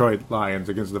Detroit Lions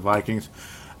against the Vikings.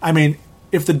 I mean,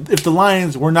 if the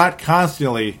Lions were not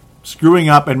constantly screwing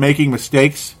up and making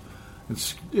mistakes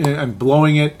and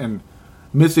blowing it and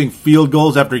missing field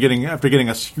goals after getting a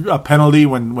penalty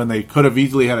when they could have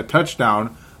easily had a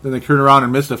touchdown, then they turn around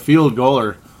and miss a field goal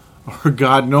or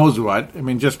God knows what. I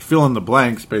mean, just fill in the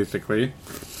blanks, basically.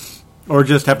 Or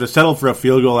just have to settle for a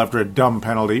field goal after a dumb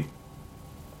penalty.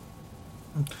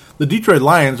 The Detroit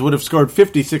Lions would have scored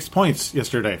 56 points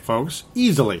yesterday, folks.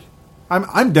 Easily.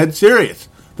 I'm dead serious.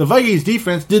 The Vikings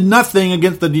defense did nothing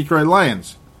against the Detroit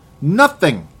Lions.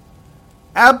 Nothing.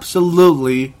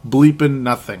 Absolutely bleeping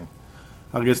nothing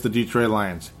against the Detroit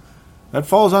Lions. That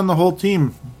falls on the whole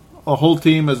team. A whole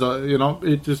team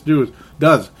it just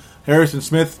does. Harrison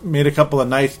Smith made a couple of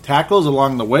nice tackles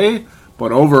along the way,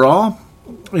 but overall,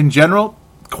 in general,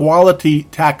 quality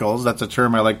tackles, that's a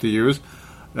term I like to use.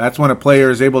 That's when a player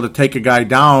is able to take a guy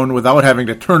down without having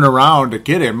to turn around to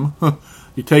get him.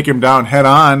 You take him down head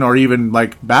on or even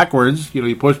like backwards.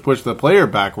 You push the player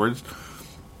backwards.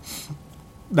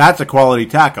 That's a quality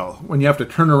tackle. When you have to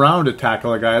turn around to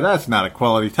tackle a guy, that's not a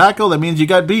quality tackle. That means you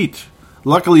got beat.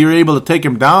 Luckily, you're able to take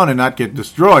him down and not get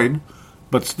destroyed.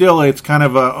 But still, it's kind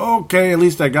of okay, at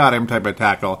least I got him type of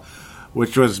tackle,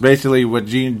 which was basically what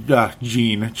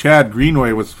Chad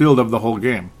Greenway was filled of the whole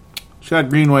game. Chad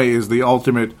Greenway is the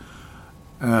ultimate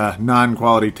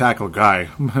non-quality tackle guy.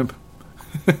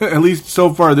 At least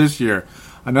so far this year.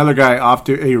 Another guy off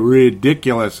to a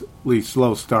ridiculously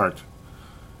slow start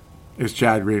is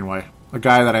Chad Greenway. A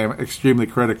guy that I am extremely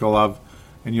critical of.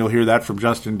 And you'll hear that from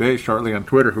Justin Day shortly on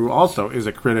Twitter, who also is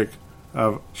a critic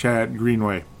of Chad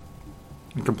Greenway.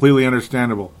 And completely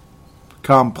understandable.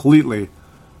 Completely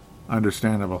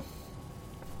understandable.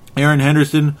 Aaron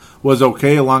Henderson was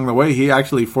okay along the way. He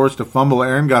actually forced a fumble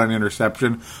and got an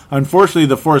interception. Unfortunately,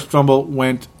 the forced fumble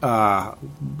went,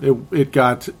 it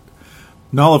got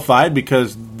nullified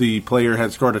because the player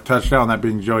had scored a touchdown, that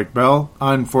being Joique Bell.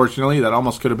 Unfortunately, that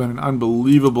almost could have been an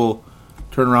unbelievable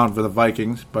turnaround for the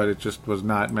Vikings, but it just was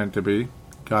not meant to be.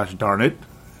 Gosh darn it.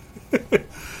 This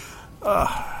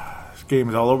game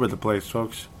is all over the place,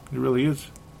 folks. It really is.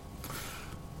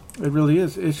 It really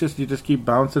is. It's just, you just keep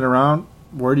bouncing around.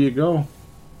 Where do you go?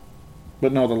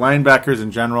 But no, the linebackers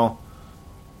in general,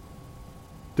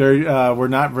 they were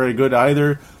not very good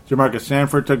either. Jamarcus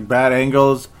Sanford took bad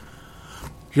angles.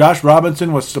 Josh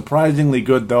Robinson was surprisingly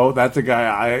good, though. That's a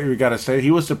guy we got to say.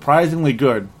 He was surprisingly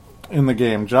good in the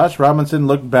game. Josh Robinson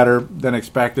looked better than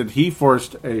expected. He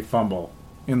forced a fumble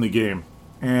in the game,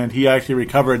 and he actually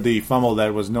recovered the fumble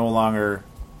that no longer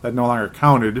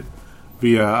counted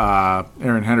via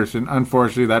Aaron Henderson.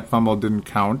 Unfortunately, that fumble didn't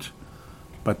count.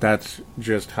 But that's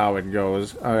just how it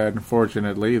goes.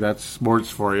 Unfortunately, that's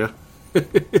sports for you.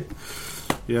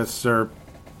 Yes, sir.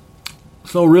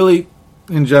 So really,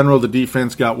 in general, the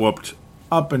defense got whooped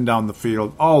up and down the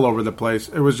field, all over the place.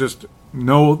 It was just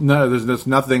there's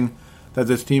nothing that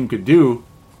this team could do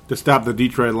to stop the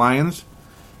Detroit Lions.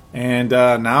 And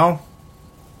now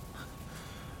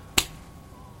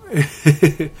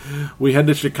we head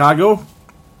to Chicago.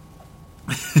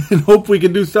 And hope we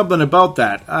can do something about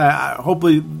that.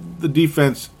 Hopefully the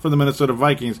defense for the Minnesota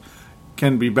Vikings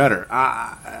can be better.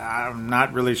 I'm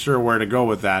not really sure where to go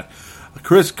with that.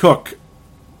 Chris Cook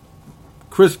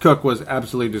was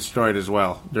absolutely destroyed as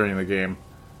well during the game.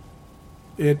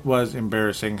 It was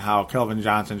embarrassing how Kelvin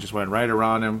Johnson just went right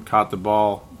around him, caught the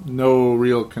ball. No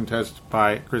real contest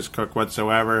by Chris Cook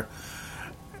whatsoever.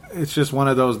 It's just one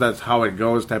of those that's how it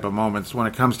goes type of moments when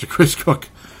it comes to Chris Cook.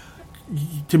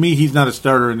 To me, he's not a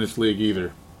starter in this league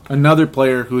either. Another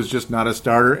player who's just not a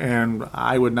starter, and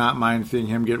I would not mind seeing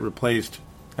him get replaced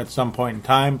at some point in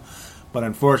time. But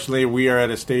unfortunately, we are at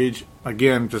a stage,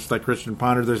 again, just like Christian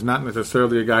Ponder, there's not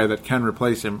necessarily a guy that can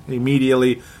replace him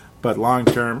immediately. But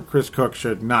long-term, Chris Cook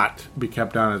should not be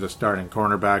kept on as a starting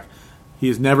cornerback.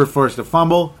 He's never forced a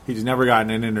fumble. He's never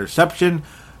gotten an interception.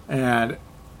 And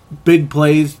big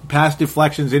plays, pass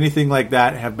deflections, anything like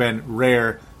that have been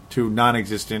rare to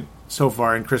non-existent so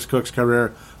far in Chris Cook's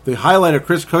career. The highlight of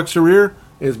Chris Cook's career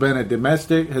has been a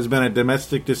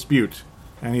domestic dispute,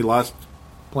 and he lost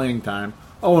playing time.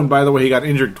 Oh, and by the way, he got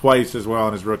injured twice as well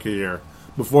in his rookie year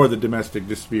before the domestic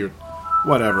dispute.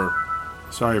 Whatever.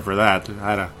 Sorry for that. I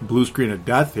had a blue screen of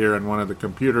death here on one of the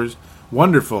computers.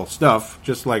 Wonderful stuff,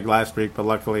 just like last week, but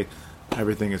luckily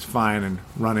everything is fine and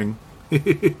running.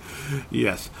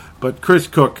 Yes. But Chris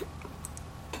Cook,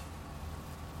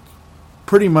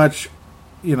 pretty much,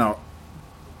 he has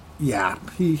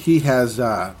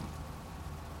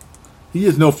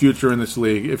no future in this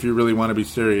league if you really want to be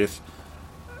serious,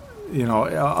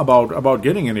 about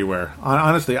getting anywhere.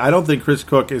 Honestly, I don't think Chris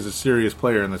Cook is a serious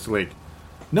player in this league.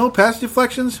 No pass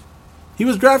deflections? He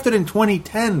was drafted in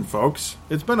 2010, folks.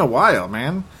 It's been a while,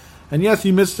 man. And yes,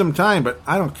 he missed some time, but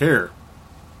I don't care.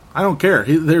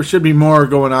 There should be more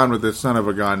going on with this son of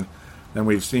a gun than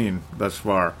we've seen thus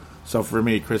far. So for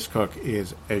me, Chris Cook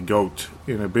is a GOAT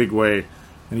in a big way.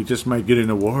 And he just might get an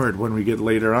award when we get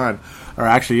later on. Or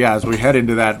actually, as we head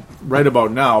into that right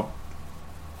about now.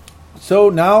 So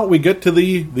now we get to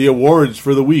the awards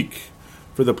for the week.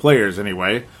 For the players,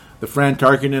 anyway. The Fran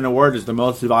Tarkenton Award is the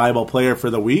most valuable player for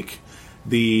the week.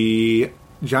 The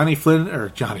Johnny Flynn,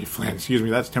 that's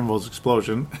Timberwolves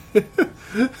Explosion.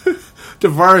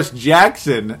 Tavares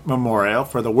Jackson Memorial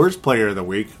for the worst player of the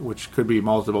week, which could be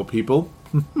multiple people.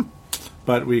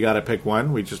 But we got to pick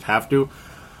one. We just have to.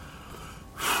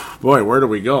 Boy, where do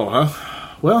we go, huh?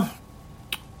 Well,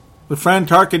 the Fran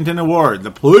Tarkenton Award,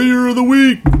 the Player of the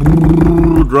Week.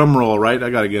 Drum roll, right? I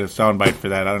got to get a soundbite for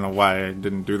that. I don't know why I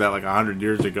didn't do that like 100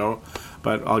 years ago,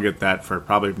 but I'll get that for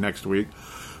probably next week.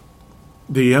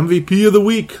 The MVP of the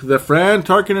week, the Fran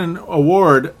Tarkenton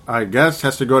Award, I guess,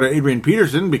 has to go to Adrian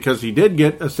Peterson because he did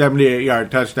get a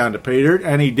 78-yard touchdown to pay dirt,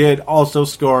 and he did also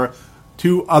score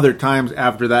 2 other times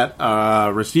after that,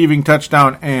 receiving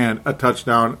touchdown and a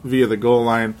touchdown via the goal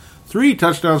line. 3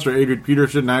 touchdowns for Adrian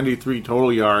Peterson, 93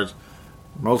 total yards.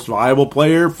 Most valuable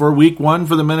player for week 1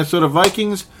 for the Minnesota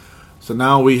Vikings. So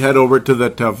now we head over to the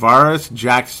Tavares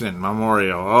Jackson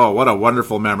Memorial. Oh, what a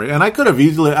wonderful memory. And I could have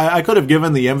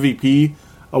given the MVP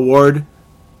award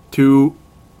to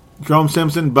Jerome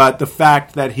Simpson, but the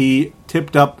fact that he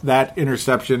tipped up that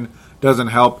interception doesn't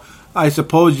help. I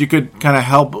suppose you could kind of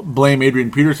help blame Adrian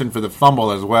Peterson for the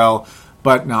fumble as well.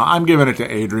 But no, I'm giving it to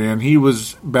Adrian. He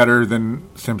was better than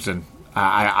Simpson.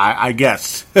 I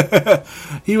guess.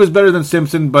 He was better than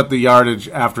Simpson, but the yardage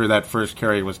after that first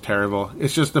carry was terrible.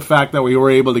 It's just the fact that we were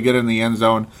able to get in the end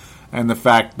zone and the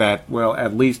fact that, well,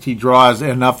 at least he draws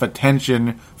enough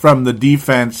attention from the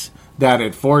defense that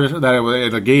it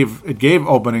gave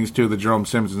openings to the Jerome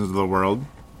Simpsons of the world.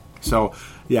 So,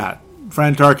 yeah,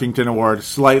 Fran Tarkenton Award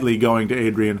slightly going to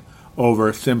Adrian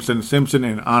over Simpson. Simpson,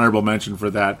 an honorable mention for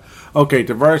that. Okay,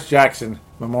 Tavares Jackson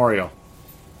Memorial.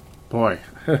 Boy.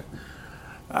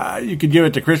 You could give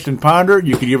it to Christian Ponder.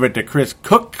 You could give it to Chris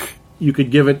Cook. You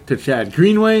could give it to Chad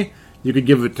Greenway. You could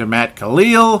give it to Matt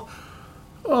Khalil.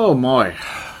 Oh, my.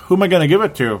 Who am I going to give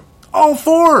it to? All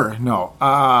 4. No.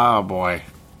 Oh, boy.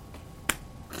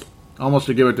 Almost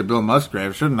to give it to Bill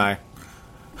Musgrave, shouldn't I?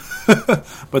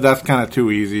 But that's kind of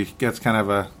too easy. That's kind of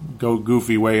a go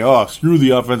goofy way. Oh, screw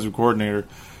the offensive coordinator.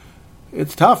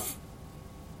 It's tough.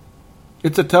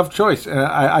 It's a tough choice, and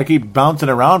I keep bouncing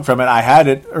around from it. I had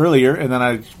it earlier, and then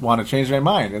I want to change my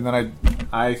mind. And then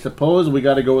I suppose we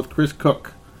got to go with Chris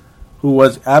Cook, who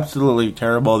was absolutely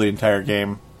terrible the entire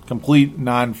game. Complete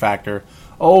non-factor.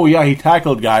 Oh, yeah, he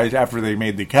tackled guys after they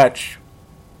made the catch.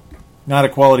 Not a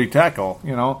quality tackle,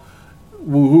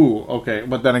 Woohoo. Okay,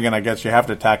 but then again, I guess you have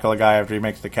to tackle a guy after he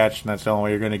makes the catch, and that's the only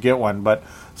way you're going to get one. But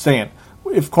saying,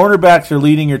 if cornerbacks are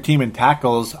leading your team in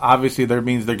tackles, obviously that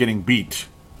means they're getting beat.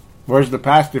 Where's the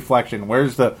pass deflection?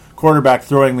 Where's the quarterback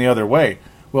throwing the other way?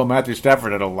 Well, Matthew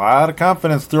Stafford had a lot of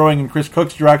confidence throwing in Chris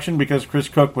Cook's direction because Chris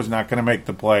Cook was not going to make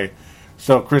the play.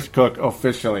 So Chris Cook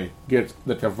officially gets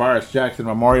the Tavares Jackson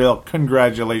Memorial.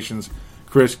 Congratulations,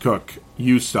 Chris Cook.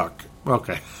 You suck.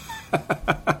 Okay.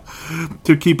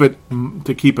 to keep it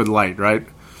light, right?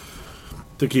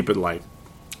 To keep it light.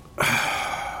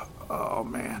 Oh,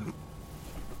 man.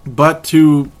 But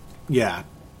to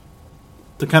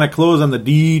kind of close on the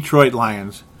Detroit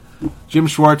Lions, Jim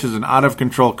Schwartz is an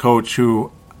out-of-control coach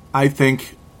who I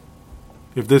think,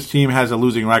 if this team has a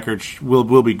losing record,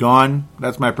 will be gone.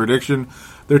 That's my prediction.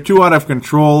 They're too out of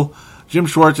control. Jim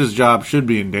Schwartz's job should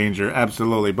be in danger,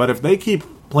 absolutely. But if they keep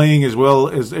playing as well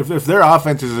as if their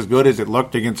offense is as good as it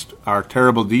looked against our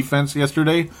terrible defense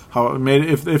yesterday,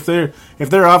 if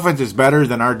their offense is better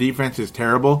than our defense is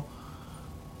terrible,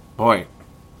 boy,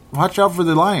 watch out for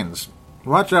the Lions.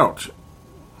 Watch out.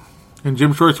 And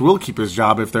Jim Schwartz will keep his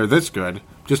job if they're this good.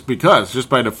 Just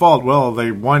by default, well,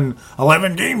 they won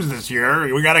 11 games this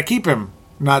year. We got to keep him.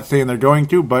 Not saying they're going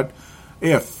to, but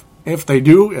if they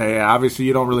do, obviously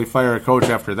you don't really fire a coach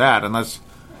after that unless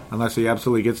he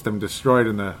absolutely gets them destroyed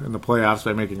in the playoffs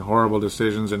by making horrible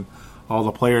decisions and all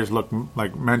the players look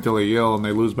like mentally ill and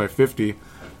they lose by 50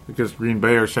 because Green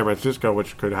Bay or San Francisco,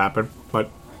 which could happen. But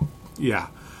yeah,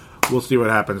 we'll see what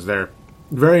happens there.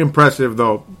 Very impressive,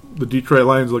 though. The Detroit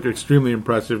Lions look extremely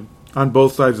impressive on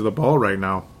both sides of the ball right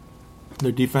now.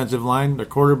 Their defensive line, their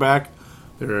quarterback,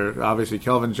 they're obviously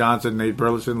Kelvin Johnson, Nate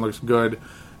Burleson looks good,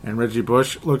 and Reggie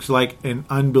Bush looks like an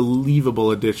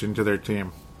unbelievable addition to their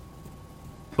team.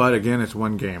 But again, it's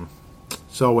one game.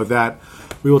 So with that,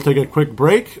 we will take a quick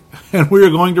break, and we are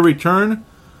going to return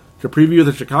to preview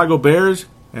the Chicago Bears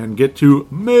and get to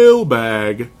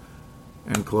mailbag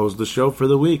and close the show for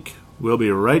the week. We'll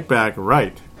be right back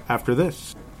right after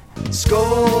this.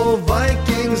 Skol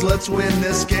Vikings, let's win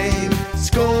this game.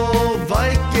 Skol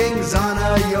Vikings,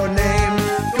 honor your name.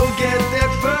 Go get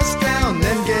that first down,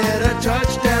 then get a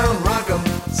touchdown. Rock 'em,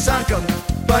 sock 'em,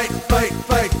 fight, fight,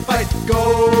 fight, fight.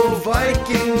 Go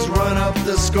Vikings, run up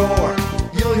the score.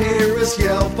 You'll hear us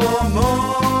yell for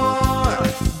more.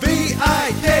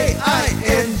 V-I-K-I-N-G-S.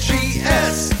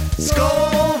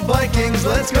 Skol Vikings,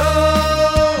 let's go.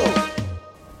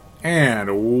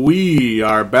 And we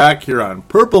are back here on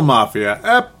Purple Mafia,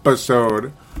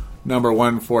 episode number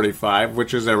 145,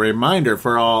 which is a reminder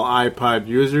for all iPod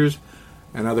users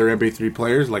and other MP3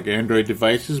 players like Android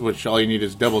devices, which all you need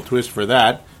is double twist for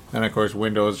that. And, of course,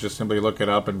 Windows, just simply look it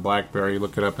up, and BlackBerry,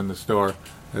 look it up in the store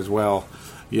as well.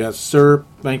 Yes, sir.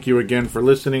 Thank you again for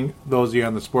listening. Those of you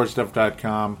on the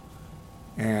sportstuff.com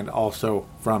and also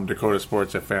from Dakota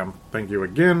Sports FM. Thank you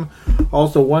again.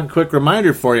 Also, one quick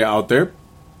reminder for you out there.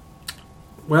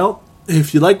 Well,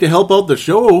 if you'd like to help out the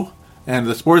show and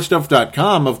the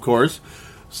sportstuff.com, of course,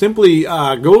 simply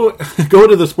go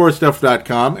to the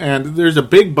sportstuff.com, and there's a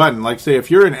big button. Like, say, if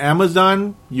you're an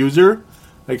Amazon user,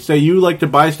 like, say you like to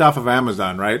buy stuff of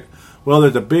Amazon, right? Well,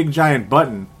 there's a big giant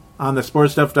button on the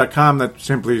sportstuff.com that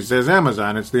simply says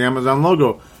Amazon. It's the Amazon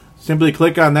logo. Simply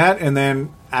click on that and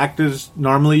then act as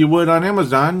normally you would on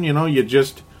Amazon. You know, you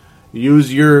just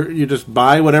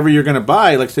buy whatever you're going to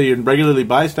buy. Like, say you regularly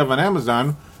buy stuff on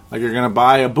Amazon, like you're going to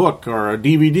buy a book or a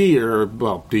DVD or,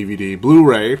 well, DVD,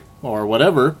 Blu-ray or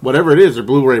whatever it is, or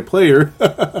Blu-ray player.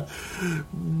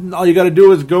 All you got to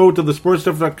do is go to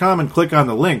thesportstuff.com and click on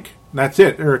the link. That's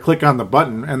it. Or click on the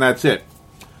button, and that's it.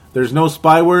 There's no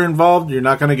spyware involved. You're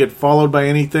not going to get followed by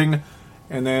anything.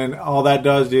 And then all that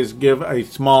does is give a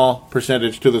small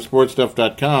percentage to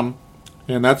thesportstuff.com.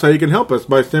 And that's how you can help us,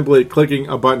 by simply clicking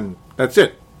a button. That's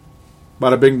it.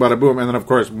 Bada bing, bada boom. And then, of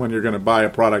course, when you're going to buy a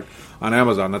product on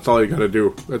Amazon, that's all you got to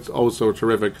do. That's also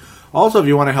terrific. Also, if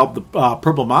you want to help the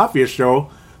Purple Mafia show,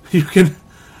 you can...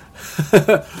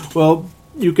 well,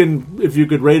 you can, if you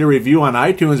could rate a review on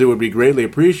iTunes, it would be greatly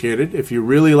appreciated. If you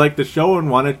really like the show and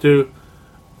wanted to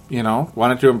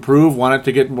improve, wanted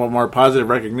to get more positive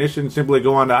recognition, simply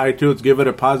go on to iTunes, give it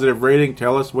a positive rating,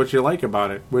 tell us what you like about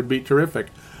it. Would be terrific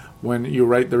when you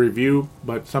write the review.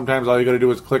 But sometimes all you got to do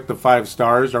is click the 5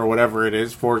 stars or whatever it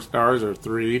is, 4 stars or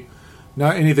 3.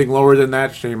 Not anything lower than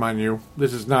that, shame on you.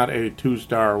 This is not a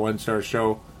 2-star or 1-star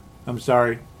show. I'm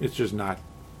sorry, it's just not.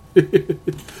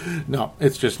 No,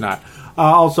 it's just not.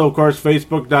 Also, of course,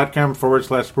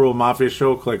 Facebook.com/Purple Mafia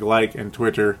Show. Click like, and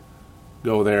Twitter.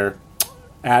 Go there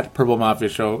at Purple Mafia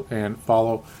Show and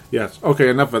follow. Yes. Okay,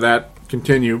 enough of that.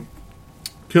 Continue.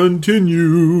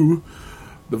 The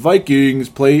Vikings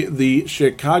play the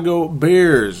Chicago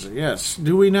Bears. Yes.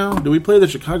 Do we now? Do we play the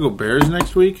Chicago Bears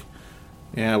next week?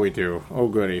 Yeah, we do. Oh,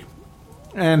 goody.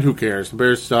 And who cares? The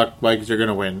Bears suck. Vikings are going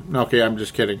to win. Okay, I'm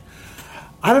just kidding.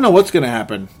 I don't know what's going to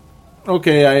happen.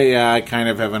 Okay, I kind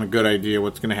of have a good idea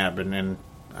what's going to happen, and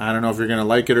I don't know if you're going to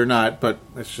like it or not, but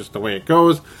it's just the way it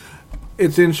goes.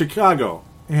 It's in Chicago.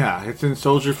 Yeah, it's in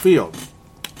Soldier Field.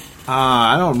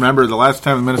 I don't remember the last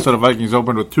time the Minnesota Vikings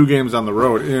opened with 2 games on the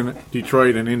road, in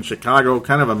Detroit and in Chicago.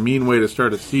 Kind of a mean way to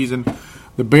start a season.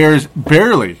 The Bears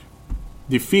barely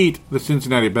defeat the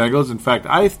Cincinnati Bengals. In fact,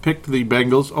 I picked the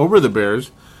Bengals over the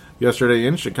Bears yesterday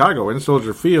in Chicago, in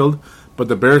Soldier Field. But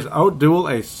the Bears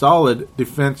outduel a solid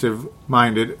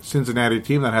defensive-minded Cincinnati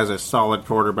team that has a solid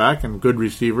quarterback and good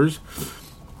receivers.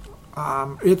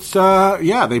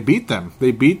 They beat them.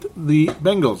 They beat the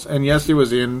Bengals. And yes, it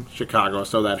was in Chicago,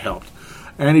 so that helped.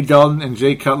 Andy Dalton and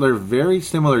Jay Cutler, very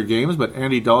similar games, but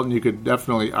Andy Dalton, you could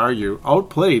definitely argue,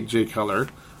 outplayed Jay Cutler,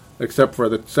 except for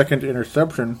the second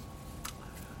interception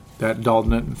that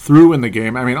Dalton threw in the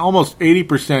game. I mean, almost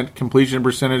 80% completion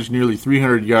percentage, nearly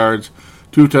 300 yards,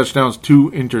 2 touchdowns,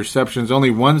 2 interceptions,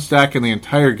 only 1 sack in the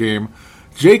entire game.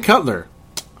 Jay Cutler,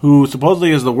 who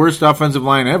supposedly is the worst offensive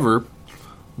line ever,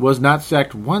 was not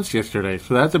sacked once yesterday,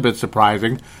 so that's a bit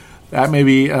surprising. That may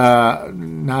be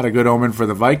not a good omen for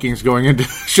the Vikings going into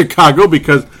Chicago,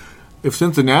 because if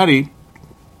Cincinnati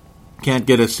can't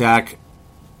get a sack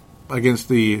against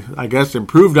the, I guess,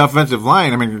 improved offensive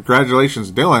line, I mean,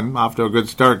 congratulations, Dylan, off to a good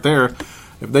start there.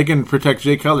 If they can protect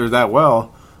Jay Cutler that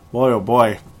well, boy, oh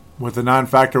boy, with the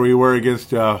non-factor we were against,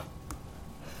 trying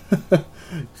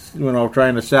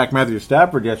to sack Matthew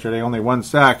Stafford yesterday, only one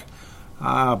sack.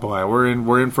 Ah, boy,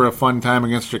 we're in for a fun time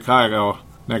against Chicago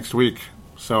next week.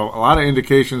 So a lot of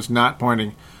indications not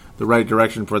pointing the right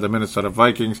direction for the Minnesota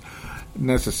Vikings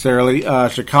necessarily.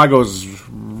 Chicago's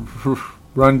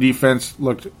run defense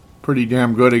looked pretty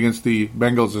damn good against the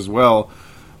Bengals as well.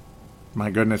 My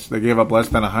goodness, they gave up less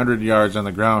than 100 yards on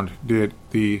the ground, did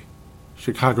the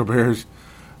Chicago Bears.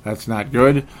 That's not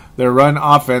good. Their run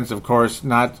offense, of course,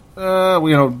 not,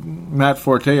 Matt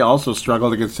Forte also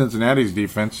struggled against Cincinnati's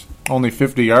defense. Only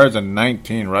 50 yards and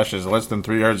 19 rushes, less than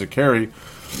 3 yards a carry.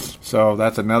 So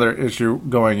that's another issue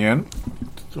going in.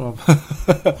 So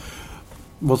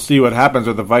we'll see what happens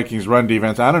with the Vikings' run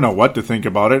defense. I don't know what to think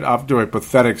about it. Off to a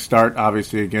pathetic start,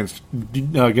 obviously, against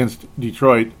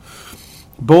Detroit.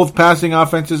 Both passing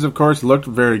offenses, of course, looked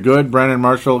very good. Brandon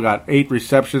Marshall got 8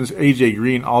 receptions. A.J.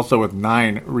 Green also with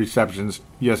 9 receptions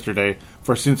yesterday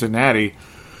for Cincinnati.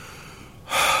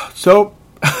 So,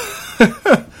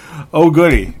 oh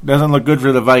goody. Doesn't look good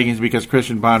for the Vikings because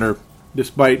Christian Ponder,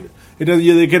 despite...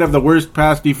 they could have the worst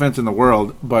pass defense in the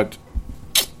world, but...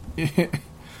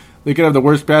 they could have the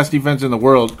worst pass defense in the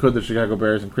world, could the Chicago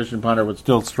Bears, and Christian Ponder would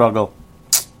still struggle.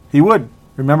 He would.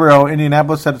 Remember how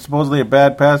Indianapolis had supposedly a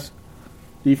bad pass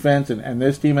defense, and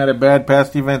this team had a bad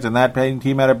pass defense, and that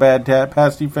team had a bad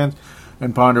pass defense,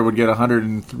 and Ponder would get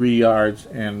 103 yards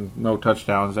and no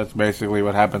touchdowns. That's basically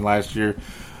what happened last year.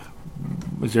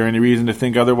 Is there any reason to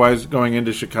think otherwise going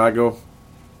into Chicago?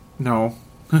 No.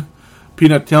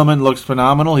 Peanut Tillman looks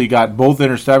phenomenal. He got both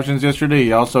interceptions yesterday.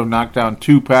 He also knocked down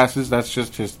 2 passes. That's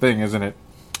just his thing, isn't it?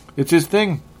 It's his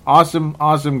thing. Awesome,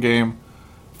 awesome game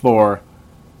for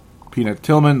Peanut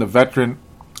Tillman, the veteran.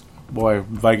 Boy,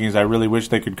 Vikings, I really wish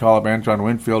they could call up Antoine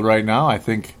Winfield right now. I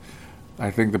think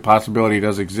the possibility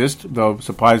does exist, though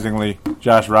surprisingly,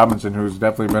 Josh Robinson, who's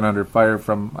definitely been under fire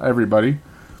from everybody,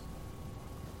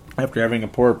 after having a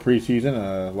poor preseason,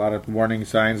 a lot of warning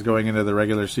signs going into the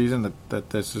regular season that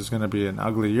this is going to be an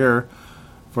ugly year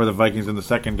for the Vikings in the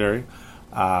secondary.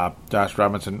 Josh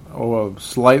Robinson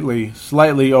slightly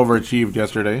overachieved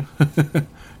yesterday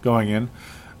going in.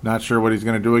 Not sure what he's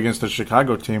going to do against the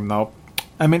Chicago team, though.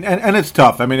 I mean, and it's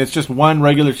tough. I mean, it's just one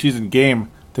regular season game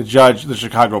to judge the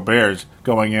Chicago Bears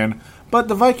going in. But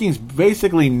the Vikings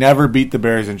basically never beat the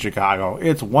Bears in Chicago.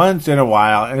 It's once in a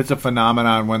while, and it's a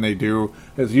phenomenon when they do.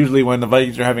 It's usually when the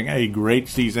Vikings are having a great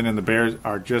season and the Bears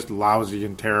are just lousy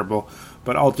and terrible.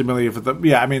 But ultimately,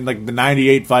 the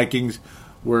 98 Vikings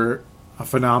were a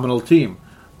phenomenal team.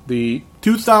 The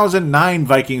 2009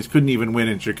 Vikings couldn't even win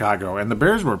in Chicago, and the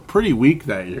Bears were pretty weak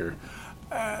that year.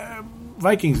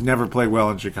 Vikings never play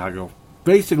well in Chicago.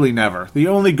 Basically never. The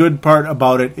only good part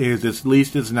about it is at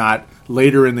least it's not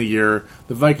later in the year.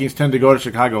 The Vikings tend to go to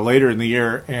Chicago later in the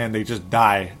year and they just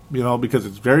die, because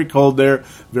it's very cold there,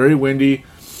 very windy.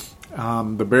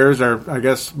 The Bears are, I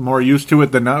guess, more used to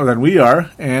it than we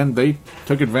are, and they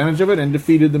took advantage of it and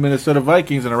defeated the Minnesota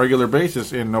Vikings on a regular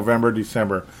basis in November,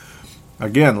 December.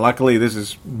 Again, luckily this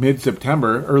is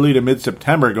mid-September, early to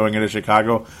mid-September going into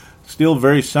Chicago. Still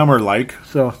very summer-like,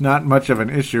 so not much of an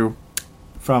issue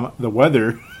from the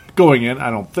weather going in,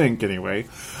 I don't think, anyway.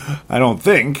 I don't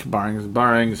think,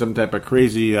 barring some type of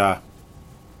crazy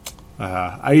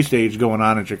ice age going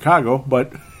on in Chicago,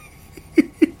 but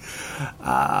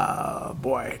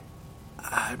boy,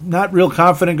 I'm not real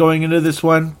confident going into this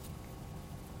one.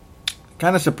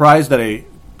 Kind of surprised that a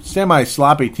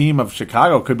semi-sloppy team of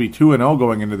Chicago could be 2-0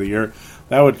 going into the year.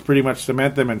 That would pretty much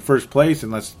cement them in first place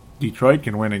unless Detroit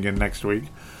can win again next week.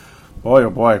 Boy, oh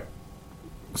boy.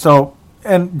 So,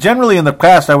 and generally in the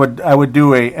past, I would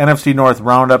do a NFC North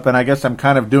roundup, and I guess I'm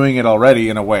kind of doing it already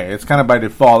in a way. It's kind of by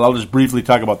default. I'll just briefly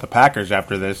talk about the Packers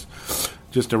after this,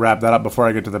 just to wrap that up before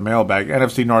I get to the mailbag.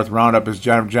 NFC North roundup is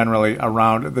generally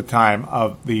around the time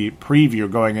of the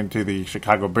preview going into the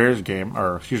Chicago Bears game,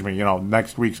 or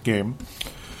next week's game.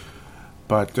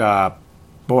 But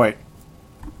boy,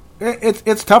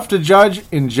 it's tough to judge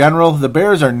in general. The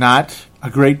Bears are not a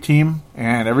great team,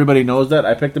 and everybody knows that.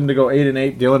 I picked them to go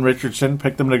 8-8. Dylan Richardson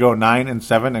picked them to go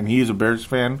 9-7, and he's a Bears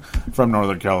fan from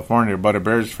Northern California, but a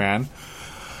Bears fan.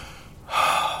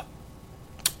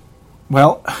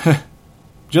 Well,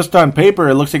 just on paper,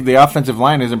 it looks like the offensive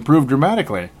line has improved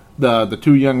dramatically. The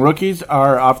 2 young rookies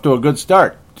are off to a good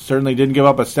start. Certainly didn't give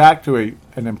up a sack to a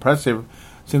an impressive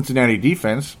Cincinnati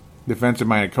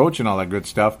defensive-minded coach and all that good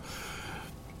stuff,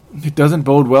 it doesn't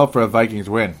bode well for a Vikings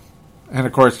win. And,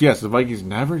 of course, yes, the Vikings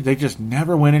just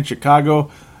never win in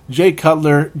Chicago. Jay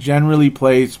Cutler generally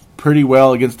plays pretty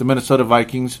well against the Minnesota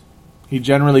Vikings. He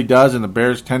generally does, and the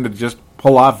Bears tend to just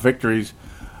pull off victories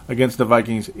against the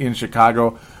Vikings in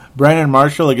Chicago. Brandon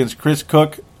Marshall against Chris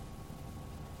Cook,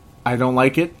 I don't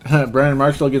like it. Brandon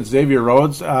Marshall against Xavier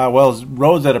Rhodes.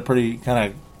 Rhodes had a pretty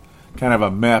kind of a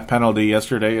meh penalty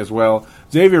yesterday as well.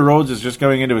 Xavier Rhodes is just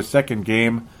going into his second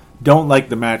game. Don't like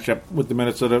the matchup with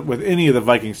any of the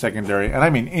Vikings secondary, and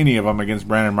I mean any of them against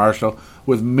Brandon Marshall,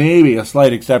 with maybe a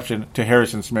slight exception to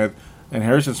Harrison Smith. And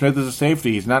Harrison Smith is a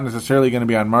safety. He's not necessarily going to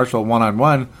be on Marshall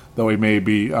one-on-one, though he may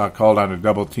be called on a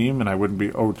double team, and I wouldn't be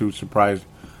too surprised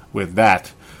with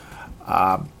that.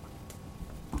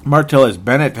 Martellus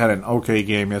Bennett had an okay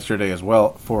game yesterday as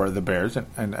well for the Bears,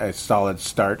 and a solid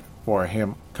start for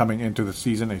him coming into the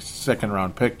season, a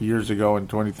second-round pick years ago in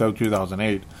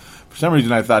 2008. For some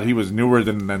reason, I thought he was newer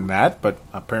than that, but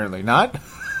apparently not.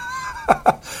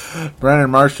 Brandon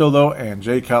Marshall, though, and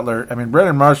Jay Cutler. I mean,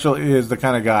 Brandon Marshall is the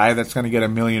kind of guy that's going to get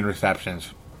 1 million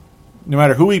receptions. No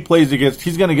matter who he plays against,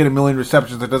 he's going to get 1 million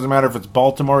receptions. It doesn't matter if it's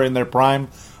Baltimore in their prime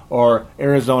or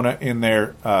Arizona in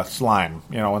their slime,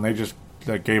 when they just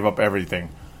gave up everything.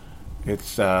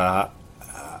 It's all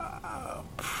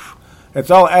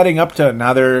adding up to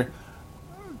another.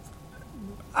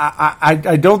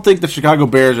 I don't think the Chicago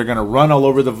Bears are going to run all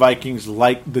over the Vikings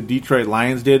like the Detroit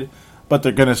Lions did, but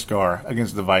they're going to score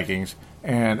against the Vikings.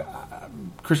 And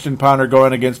Christian Ponder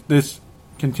going against this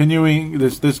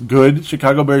good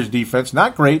Chicago Bears defense.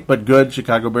 Not great, but good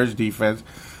Chicago Bears defense.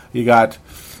 You have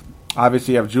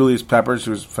Julius Peppers,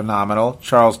 who's phenomenal.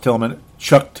 Charles Tillman,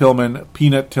 Chuck Tillman,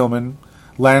 Peanut Tillman,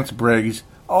 Lance Briggs,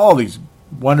 all these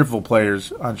wonderful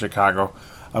players on Chicago.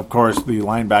 Of course, the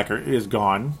linebacker is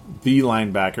gone.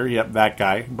 That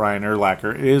guy, Brian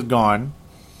Urlacher, is gone.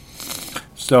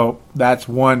 So that's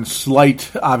one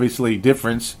slight, obviously,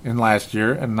 difference in last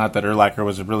year. And not that Urlacher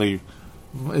was really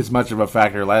as much of a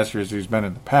factor last year as he's been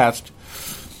in the past.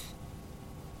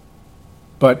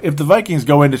 But if the Vikings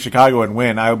go into Chicago and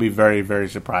win, I will be very, very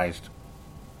surprised.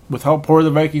 With how poor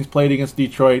the Vikings played against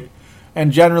Detroit,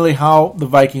 and generally how the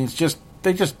Vikings just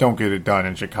don't get it done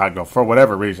in Chicago for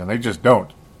whatever reason. They just don't.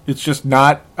 It's just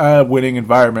not a winning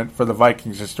environment for the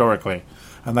Vikings historically,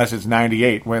 unless it's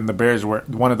 98 when the Bears were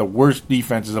one of the worst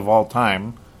defenses of all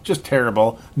time. Just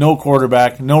terrible. No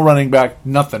quarterback, no running back,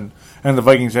 nothing. And the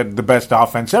Vikings had the best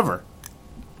offense ever.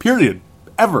 Period.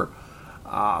 Ever.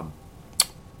 The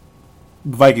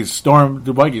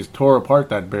Vikings tore apart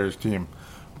that Bears team.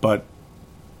 But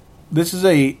this is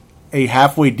a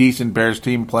halfway decent Bears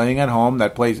team playing at home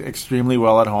that plays extremely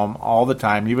well at home all the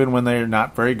time, even when they're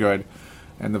not very good.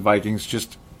 And the Vikings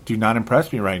just do not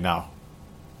impress me right now.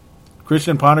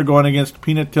 Christian Ponder going against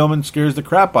Peanut Tillman scares the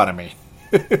crap out of me.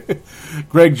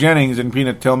 Greg Jennings and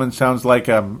Peanut Tillman sounds like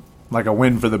a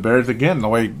win for the Bears again. The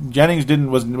way Jennings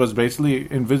was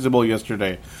basically invisible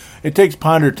yesterday. It takes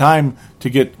Ponder time to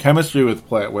get chemistry with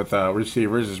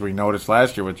receivers, as we noticed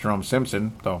last year with Jerome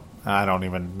Simpson. Though I don't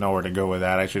even know where to go with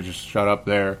that. I should just shut up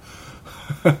there.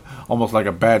 Almost like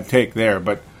a bad take there,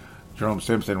 but Jerome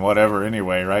Simpson, whatever.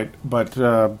 Anyway, right? But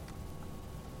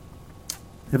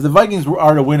if the Vikings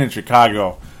are to win in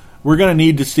Chicago, we're going to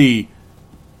need to see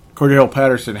Cordell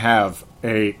Patterson have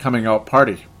a coming out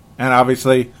party. And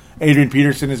obviously, Adrian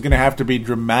Peterson is going to have to be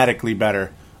dramatically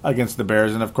better against the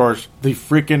Bears. And of course, the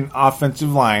freaking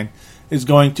offensive line is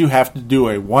going to have to do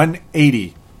a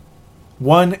 180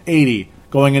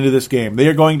 going into this game. They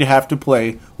are going to have to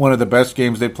play one of the best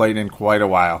games they played in quite a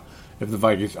while if the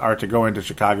Vikings are to go into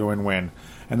Chicago and win.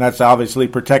 And that's obviously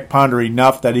protect Ponder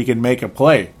enough that he can make a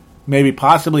play. Maybe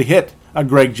possibly hit a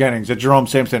Greg Jennings, a Jerome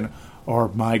Simpson, or,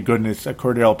 my goodness, a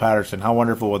Cordell Patterson. How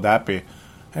wonderful would that be?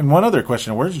 And one other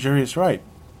question, where's Jarius Wright?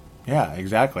 Yeah,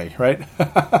 exactly, right?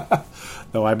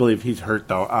 Though I believe he's hurt,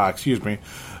 though. Excuse me.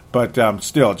 But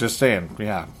still, just saying,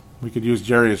 yeah, we could use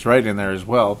Jarius Wright in there as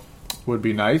well. Would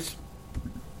be nice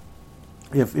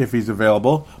if he's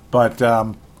available. But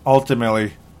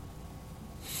ultimately,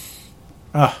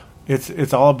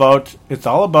 it's all about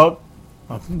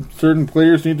certain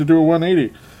players need to do a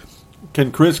 180.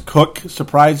 Can Chris Cook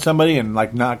surprise somebody and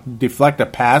not deflect a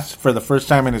pass for the first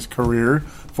time in his career?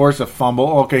 Force a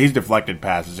fumble. Okay, he's deflected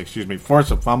passes, excuse me.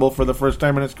 Force a fumble for the first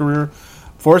time in his career.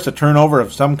 Force a turnover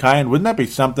of some kind. Wouldn't that be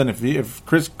something if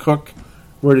Chris Cook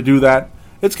were to do that?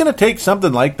 It's going to take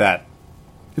something like that.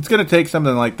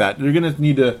 You're going to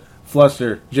need to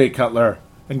fluster Jay Cutler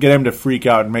and get him to freak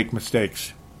out and make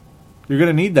mistakes. You're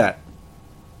going to need that.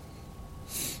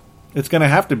 It's going to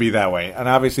have to be that way. And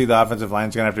obviously the offensive line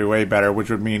is going to have to be way better, which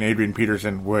would mean Adrian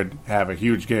Peterson would have a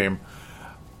huge game.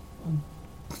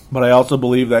 But I also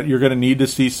believe that you're going to need to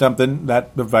see something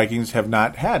that the Vikings have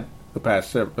not had the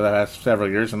past several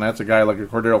years, and that's a guy like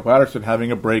Cordero Patterson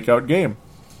having a breakout game.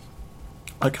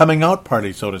 A coming out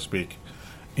party, so to speak,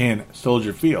 in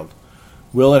Soldier Field.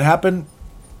 Will it happen?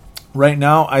 Right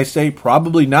now, I say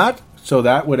probably not. So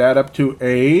that would add up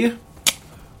to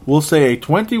we'll say a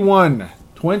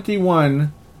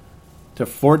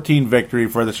 21-14 victory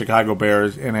for the Chicago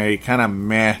Bears in a kind of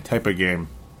meh type of game.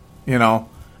 You know,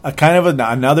 a kind of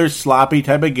another sloppy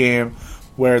type of game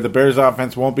where the Bears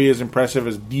offense won't be as impressive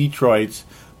as Detroit's,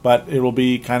 but it will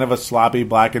be kind of a sloppy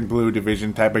black and blue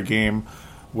division type of game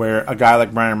where a guy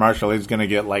like Brandon Marshall is going to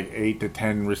get like 8 to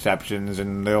 10 receptions,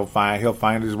 and he'll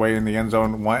find his way in the end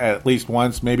zone at least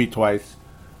once, maybe twice,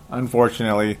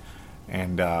 unfortunately,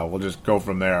 and we'll just go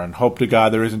from there and hope to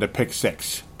God there isn't a pick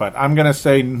six. But I'm going to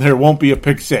say there won't be a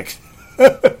pick six,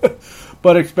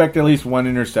 but expect at least one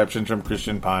interception from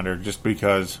Christian Ponder, just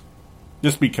because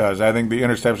I think the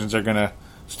interceptions are going to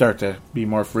start to be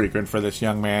more frequent for this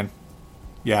young man.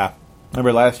 Yeah,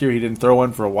 remember last year he didn't throw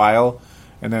one for a while,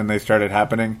 and then they started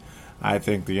happening. I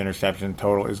think the interception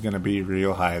total is going to be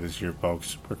real high this year,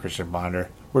 folks, for Christian Ponder.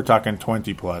 We're talking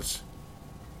 20 plus.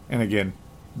 And again,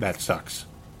 that sucks.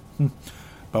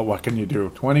 But what can you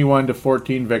do?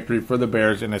 21-14 victory for the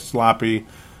Bears in a sloppy,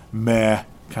 meh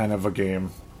kind of a game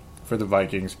for the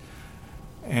Vikings.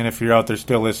 And if you're out there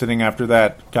still listening after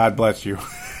that, God bless you.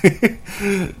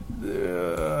 It's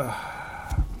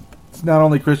not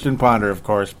only Christian Ponder, of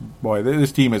course. Boy,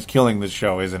 this team is killing this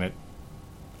show, isn't it?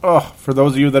 Oh, for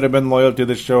those of you that have been loyal to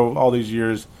this show all these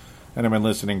years and have been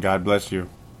listening, God bless you.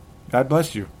 God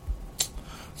bless you.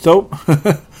 So,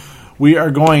 we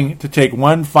are going to take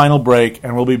one final break,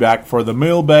 and we'll be back for the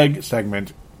mailbag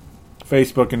segment,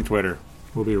 Facebook and Twitter.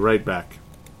 We'll be right back.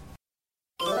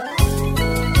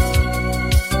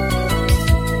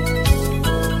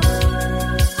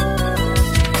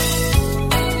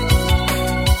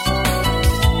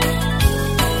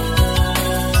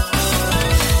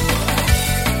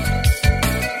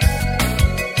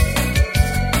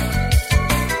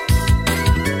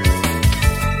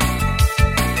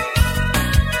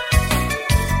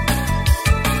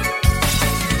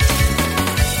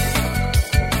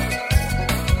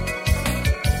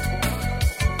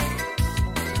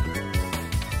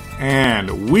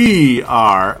 We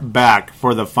are back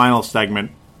for the final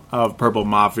segment of Purple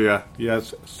Mafia.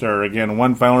 Yes, sir. Again,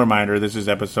 one final reminder. This is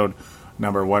episode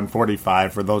number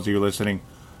 145 for those of you listening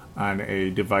on a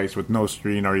device with no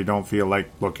screen or you don't feel like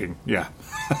looking. Yeah.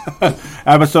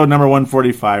 Episode number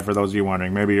 145 for those of you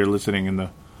wondering. Maybe you're listening in the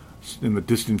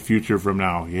distant future from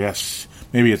now. Yes.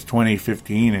 Maybe it's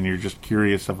 2015 and you're just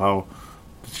curious of how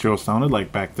the show sounded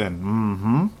like back then.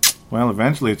 Mm-hmm. Well,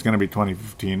 eventually it's going to be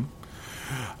 2015.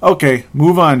 Okay,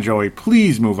 move on, Joey.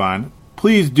 Please move on.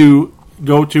 Please do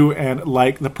go to and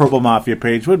like the Purple Mafia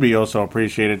page. Would be also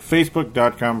appreciated.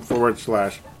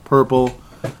 Facebook.com/Purple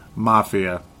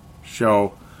Mafia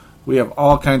show. We have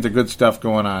all kinds of good stuff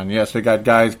going on. Yes, we got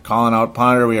guys calling out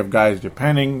Ponder. We have guys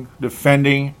defending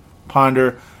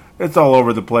Ponder. It's all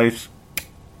over the place.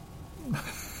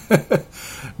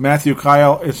 Matthew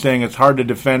Kyle is saying it's hard to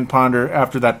defend Ponder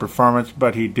after that performance,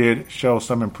 but he did show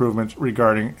some improvements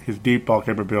regarding his deep ball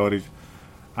capabilities.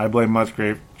 I blame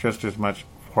Musgrave just as much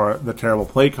for the terrible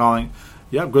play calling.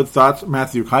 Yeah, good thoughts,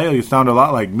 Matthew Kyle. You sound a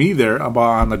lot like me there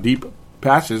on the deep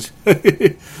passes.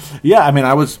 Yeah, I mean,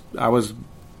 I was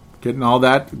getting all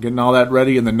that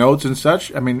ready in the notes and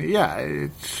such. I mean, yeah,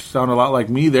 it sounded a lot like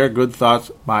me there. Good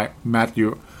thoughts by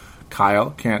Matthew Kyle.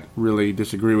 Can't really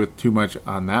disagree with too much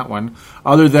on that one.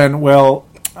 Other than, well,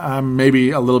 I'm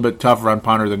maybe a little bit tougher on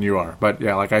Ponder than you are. But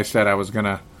yeah, like I said, I was going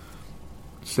to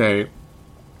say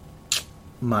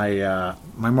my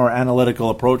more analytical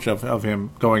approach of him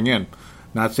going in.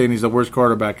 Not saying he's the worst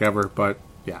quarterback ever, but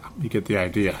yeah, you get the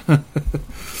idea.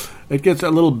 It gets a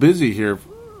little busy here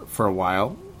for a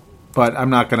while, but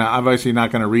I'm obviously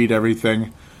not going to read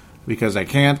everything because I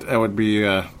can't. That would be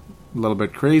a little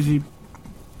bit crazy.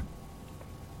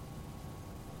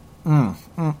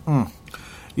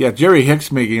 Yeah, Jerry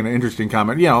Hicks making an interesting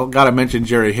comment. You know, got to mention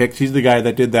Jerry Hicks. He's the guy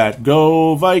that did that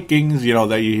 "Go Vikings," you know,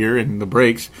 that you hear in the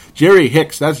breaks. Jerry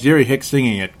Hicks, that's Jerry Hicks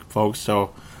singing it, folks.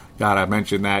 So, got to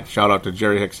mention that. Shout out to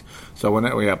Jerry Hicks. So,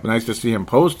 nice to see him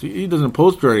post. He doesn't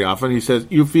post very often. He says,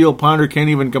 "You feel Ponder can't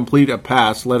even complete a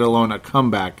pass, let alone a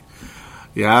comeback."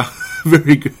 Yeah,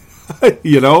 very good.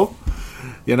 you know,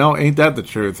 ain't that the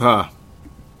truth, huh?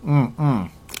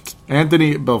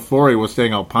 Anthony Belfori was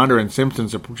saying how Ponder and Simpson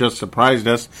just surprised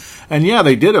us. And yeah,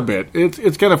 they did a bit.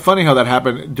 It's kind of funny how that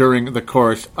happened during the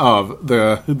course of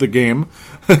the game.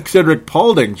 Cedric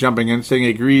Paulding jumping in saying he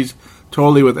agrees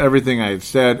totally with everything I had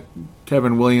said.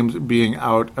 Kevin Williams being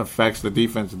out affects the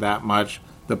defense that much.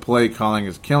 The play calling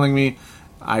is killing me.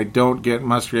 I don't get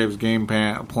Musgrave's game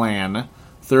plan.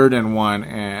 3rd and 1,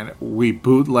 and we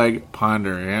bootleg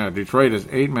Ponder. Yeah, Detroit is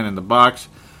 8 men in the box,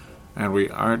 and we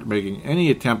aren't making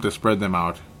any attempt to spread them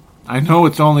out. I know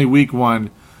it's only week 1,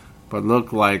 but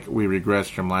look like we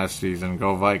regressed from last season.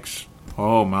 Go Vikes.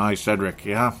 Oh my, Cedric.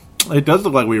 Yeah, it does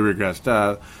look like we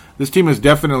regressed. This team is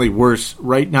definitely worse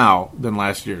right now than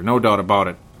last year, no doubt about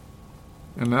it.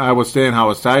 And I was saying how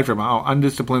aside from how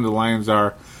undisciplined the Lions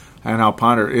are and how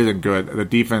Ponder isn't good, the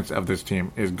defense of this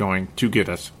team is going to get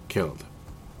us killed.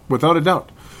 Without a doubt.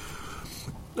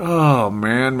 Oh,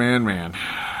 man.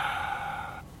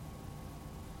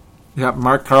 Yeah,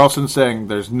 Mark Carlson saying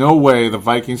there's no way the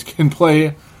Vikings can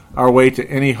play our way to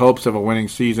any hopes of a winning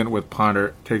season with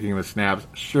Ponder taking the snaps.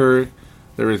 Sure,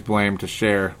 there is blame to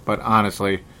share, but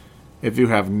honestly, if you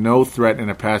have no threat in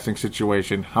a passing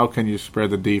situation, how can you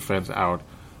spread the defense out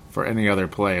for any other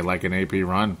play like an AP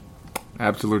run?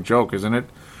 Absolute joke, isn't it?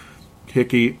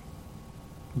 Hickey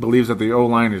believes that the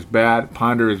O-line is bad.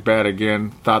 Ponder is bad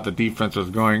again. Thought the defense was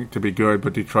going to be good,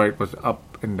 but Detroit was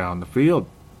up and down the field.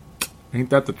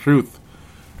 Ain't that the truth?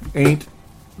 Ain't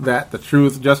that the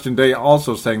truth? Justin Day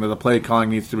also saying that the play calling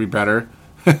needs to be better.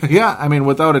 Yeah, I mean,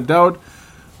 without a doubt.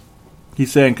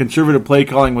 He's saying conservative play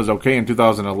calling was okay in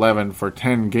 2011 for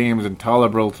 10 games and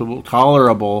tolerable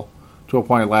to a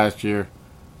point last year.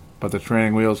 But the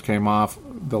training wheels came off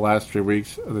the last 3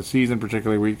 weeks of the season,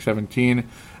 particularly week 17,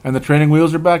 and the training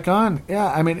wheels are back on.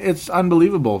 Yeah, I mean, it's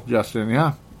unbelievable, Justin,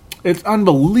 yeah. It's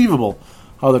unbelievable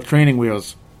how the training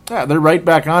wheels, yeah, they're right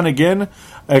back on again,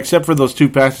 except for those 2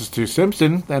 passes to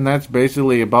Simpson, and that's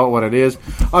basically about what it is.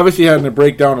 Obviously, having to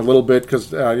break down a little bit because,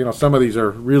 some of these are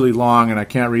really long, and I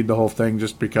can't read the whole thing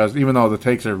just because, even though the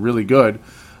takes are really good,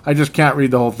 I just can't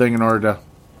read the whole thing in order to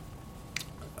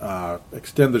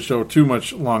extend the show too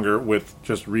much longer with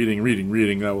just reading.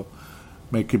 That will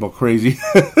make people crazy.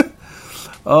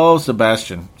 Oh,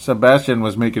 Sebastian. Sebastian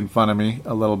was making fun of me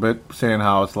a little bit, saying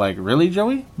how it's like, really,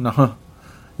 Joey? No.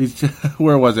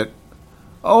 Where was it?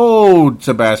 Oh,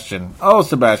 Sebastian.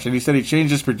 He said he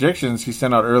changed his predictions he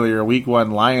sent out earlier. Week 1,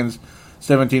 Lions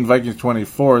 17, Vikings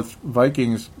 24th.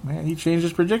 Vikings, man, he changed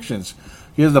his predictions.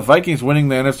 He has the Vikings winning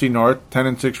the NFC North,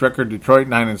 10-6 record. Detroit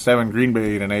 9-7, Green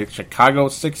Bay 8-8, Chicago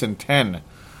 6-10.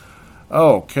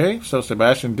 Okay, so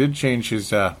Sebastian did change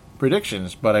his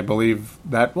predictions, but I believe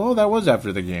that was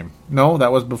after the game. No,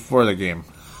 that was before the game.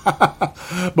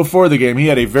 Before the game, he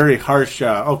had a very harsh.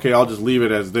 Okay, I'll just leave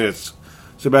it as this.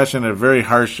 Sebastian had a very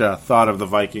harsh thought of the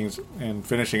Vikings and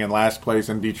finishing in last place,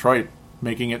 in Detroit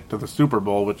making it to the Super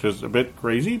Bowl, which is a bit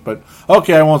crazy, but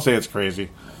okay, I won't say it's crazy.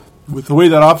 With the way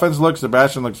that offense looks,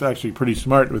 Sebastian looks actually pretty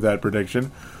smart with that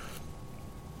prediction.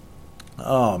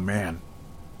 Oh, man.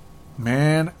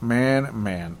 Man.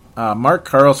 Mark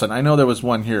Carlson, I know there was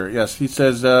one here. Yes, he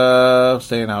says,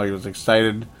 saying how he was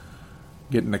excited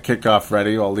getting the kickoff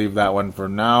ready. I'll leave that one for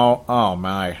now. Oh,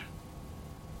 my.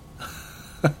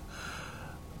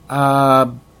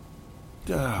 Man,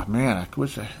 I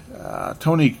wish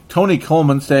Tony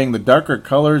Coleman saying the darker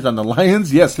colors on the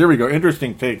Lions. Yes, here we go.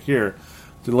 Interesting take here.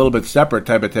 It's a little bit separate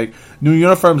type of take. New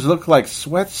uniforms look like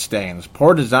sweat stains.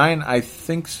 Poor design? I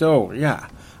think so. Yeah,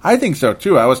 I think so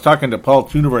too. I was talking to Paul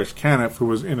Tuniverse Caniff, who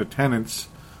was in attendance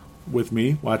with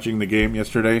me watching the game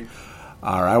yesterday.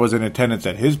 I was in attendance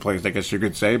at his place, I guess you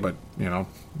could say, but,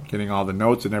 getting all the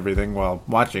notes and everything while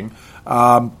watching.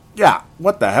 Yeah,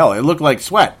 what the hell? It looked like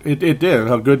sweat. It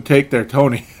did. A good take there,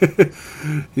 Tony.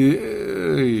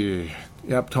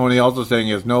 Yep, Tony also saying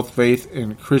he has no faith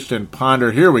in Christian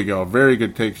Ponder. Here we go. Very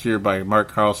good takes here by Mark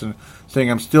Carlson, saying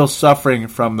I'm still suffering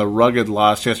from the rugged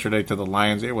loss yesterday to the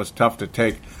Lions. It was tough to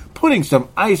take. Putting some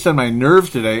ice on my nerves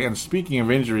today. And speaking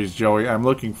of injuries, Joey, I'm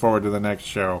looking forward to the next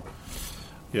show.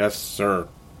 Yes, sir.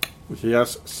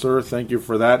 Yes, sir. Thank you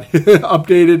for that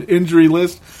updated injury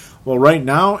list. Well, right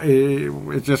now,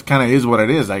 it just kind of is what it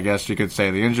is, I guess you could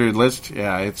say. The injury list,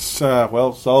 yeah, it's,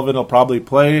 Sullivan will probably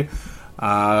play.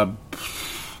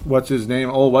 What's his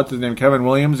name? Kevin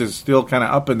Williams is still kind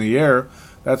of up in the air.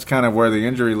 That's kind of where the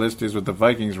injury list is with the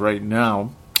Vikings right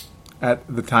now at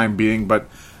the time being. But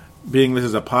being this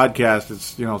is a podcast,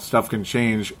 it's, stuff can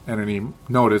change at any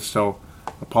notice. So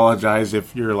apologize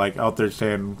if you're out there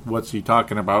saying, what's he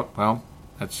talking about? Well,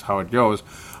 that's how it goes.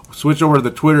 Switch over to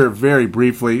the Twitter very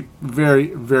briefly,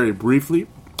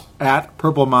 at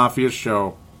Purple Mafia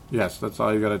Show. Yes, that's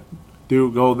all you got to do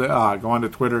go on to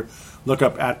Twitter, look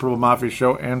up at Purple Mafia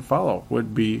Show, and follow.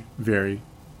 Would be very,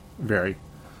 very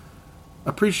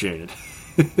appreciated.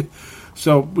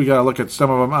 So we got to look at some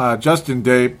of them. Justin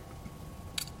Day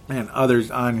and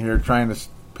others on here trying to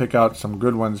pick out some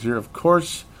good ones here. Of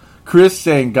course, Chris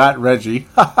saying got Reggie.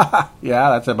 Yeah,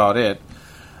 that's about it.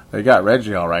 They got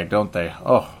Reggie all right, don't they?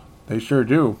 Oh, they sure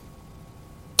do.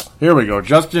 Here we go.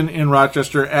 Justin in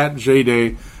Rochester at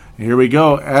J-Day. Here we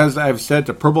go. As I've said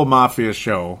to Purple Mafia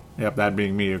Show, yep, that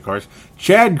being me, of course,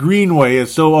 Chad Greenway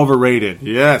is so overrated.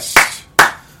 Yes.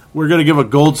 We're going to give a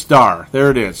gold star.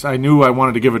 There it is. I knew I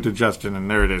wanted to give it to Justin,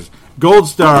 and there it is. Gold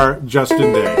star,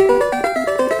 Justin Day.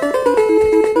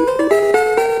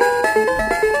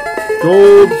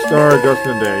 Gold star,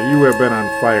 Justin Day. You have been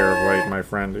on fire of late, my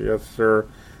friend. Yes, sir.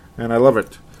 And I love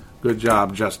it. Good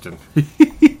job, Justin.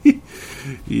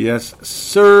 Yes,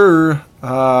 sir.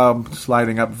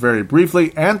 Sliding up very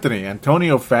briefly.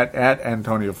 Antonio Fett at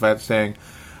Antonio Fett saying,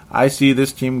 I see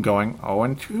this team going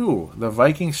 0-2. The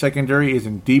Vikings secondary is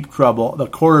in deep trouble. The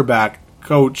quarterback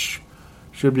coach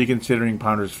should be considering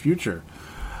Pounder's future.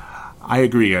 I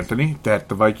agree, Anthony, that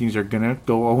the Vikings are going to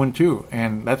go 0-2,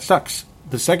 and that sucks.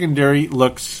 The secondary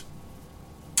looks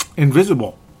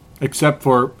invisible, except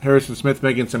for Harrison Smith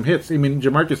making some hits. I mean,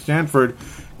 Jamarcus Stanford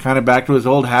kind of back to his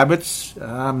old habits,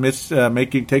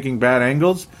 taking bad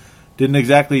angles. Didn't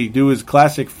exactly do his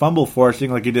classic fumble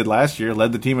forcing like he did last year.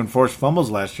 Led the team in forced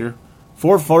fumbles last year.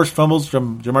 4 forced fumbles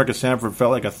from Jamarcus Stanford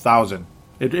felt like 1,000.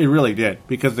 It really did,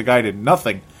 because the guy did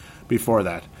nothing before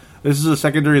that. This is a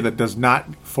secondary that does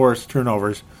not force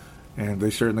turnovers, and they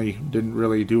certainly didn't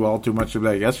really do all too much of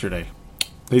that yesterday.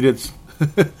 They did.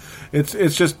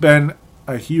 It's just been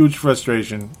a huge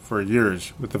frustration for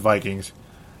years with the Vikings.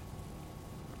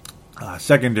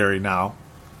 Secondary now.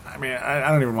 I mean, I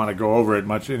don't even want to go over it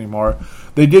much anymore.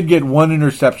 They did get 1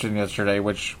 interception yesterday,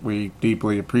 which we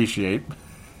deeply appreciate.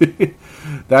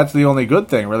 That's the only good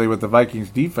thing, really, with the Vikings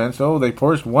defense. Oh, they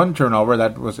forced 1 turnover.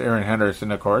 That was Aaron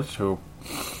Henderson, of course, who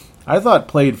I thought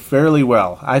played fairly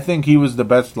well. I think he was the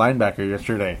best linebacker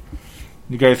yesterday.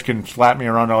 You guys can slap me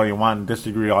around all you want and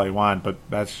disagree all you want, but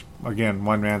that's, again,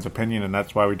 one man's opinion, and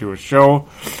that's why we do a show.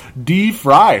 D.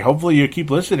 Fry, hopefully you keep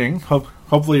listening.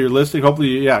 Hopefully you're listening.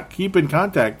 Hopefully, keep in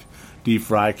contact, D.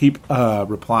 Fry. Keep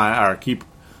keep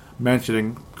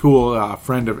mentioning cool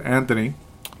friend of Anthony.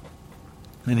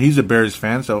 And he's a Bears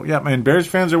fan, so, and Bears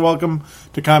fans are welcome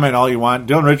to comment all you want.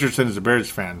 Dylan Richardson is a Bears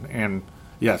fan, and,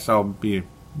 yes, I'll be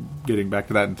getting back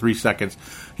to that in 3 seconds.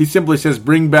 He simply says,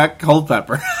 bring back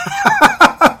Culpepper.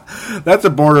 That's a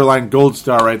borderline gold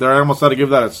star right there. I almost had to give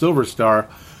that a silver star.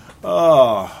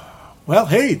 Oh, well,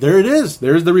 hey, there it is.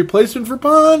 There's the replacement for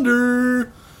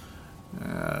Ponder.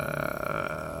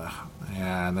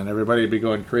 And then everybody would be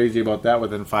going crazy about that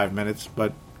within 5 minutes.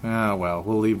 But, well,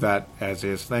 we'll leave that as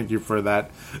is. Thank you for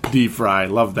that, D-Fry.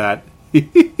 Love that.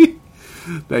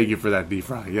 Thank you for that,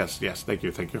 D-Fry. Yes, thank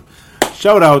you.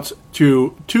 Shout-outs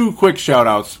to 2 quick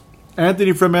shout-outs.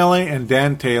 Anthony from LA and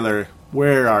Dan Taylor.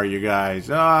 Where are you guys?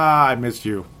 I missed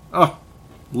you. Oh,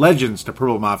 legends to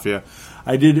Purple Mafia.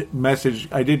 I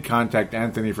did contact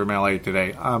Anthony from LA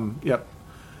today.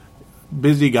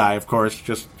 Busy guy, of course,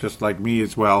 just like me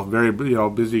as well. Very,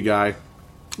 busy guy.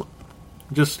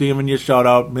 Just giving you a shout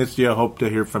out. Missed you. Hope to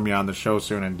hear from you on the show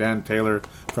soon. And Dan Taylor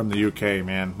from the UK,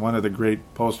 man. One of the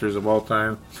great posters of all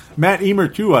time. Matt Emer,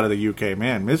 too, out of the UK.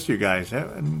 Man, missed you guys.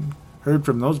 Haven't heard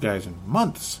from those guys in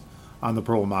months on the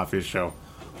Purple Mafia show.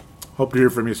 Hope to hear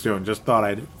from you soon. Just thought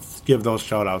I'd give those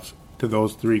shout-outs to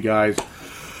those 3 guys.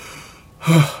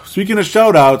 Speaking of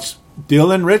shout-outs,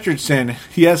 Dylan Richardson.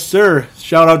 Yes, sir.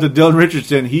 Shout-out to Dylan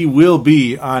Richardson. He will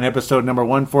be on episode number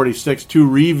 146 to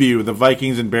review the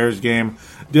Vikings and Bears game.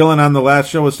 Dylan on the last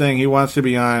show was saying he wants to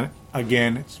be on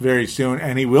again. It's very soon,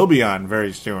 and he will be on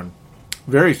very soon.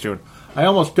 Very soon. I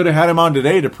almost could have had him on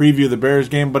today to preview the Bears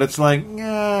game, but it's like,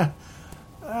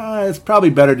 it's probably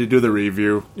better to do the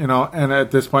review, and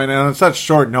at this point, and on such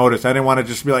short notice, I didn't want to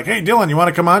just be like, hey, Dylan, you want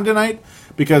to come on tonight?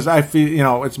 Because I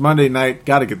feel, it's Monday night,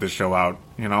 got to get this show out,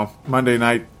 Monday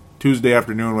night, Tuesday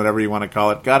afternoon, whatever you want to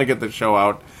call it, got to get the show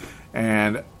out,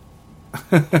 and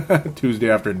Tuesday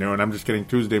afternoon, I'm just kidding,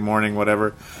 Tuesday morning,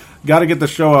 whatever, got to get the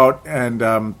show out,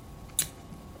 and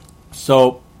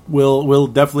so we'll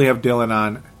definitely have Dylan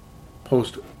on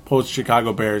post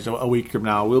Chicago Bears a week from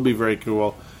now. Will be very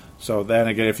cool. So then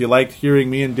again, if you liked hearing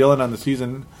me and Dylan on the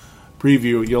season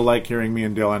preview, you'll like hearing me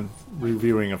and Dylan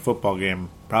reviewing a football game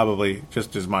probably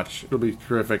just as much. It'll be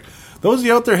terrific. Those of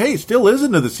you out there, hey, still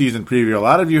listen to the season preview. A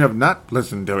lot of you have not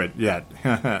listened to it yet.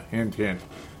 Hint, hint.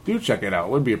 Do check it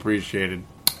out. Would be appreciated.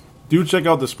 Do check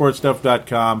out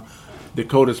thesportstuff.com.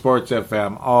 Dakota Sports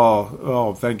FM.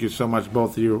 Oh, thank you so much,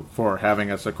 both of you, for having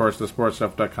us. Of course,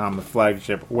 thesportstuff.com, the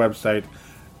flagship website.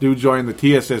 Do join the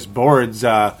TSS Boards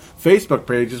Facebook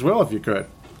page as well, if you could.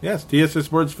 Yes, TSS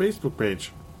Boards Facebook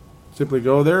page. Simply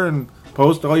go there and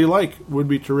post all you like. Would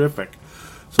be terrific.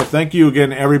 So thank you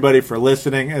again, everybody, for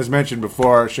listening. As mentioned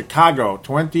before, Chicago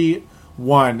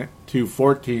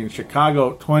 21-14.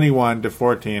 Chicago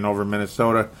 21-14 over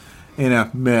Minnesota in a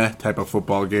meh type of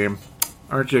football game.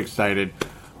 Aren't you excited?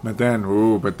 But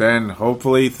then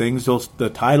hopefully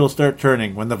the tide will start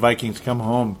turning when the Vikings come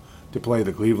home to play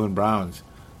the Cleveland Browns.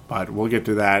 But we'll get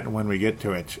to that when we get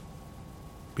to it,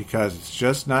 because it's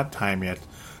just not time yet.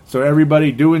 So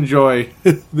everybody, do enjoy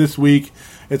this week.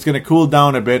 It's going to cool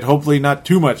down a bit. Hopefully not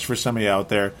too much for some of you out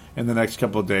there in the next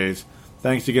couple of days.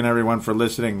 Thanks again, everyone, for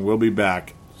listening. We'll be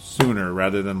back sooner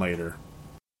rather than later.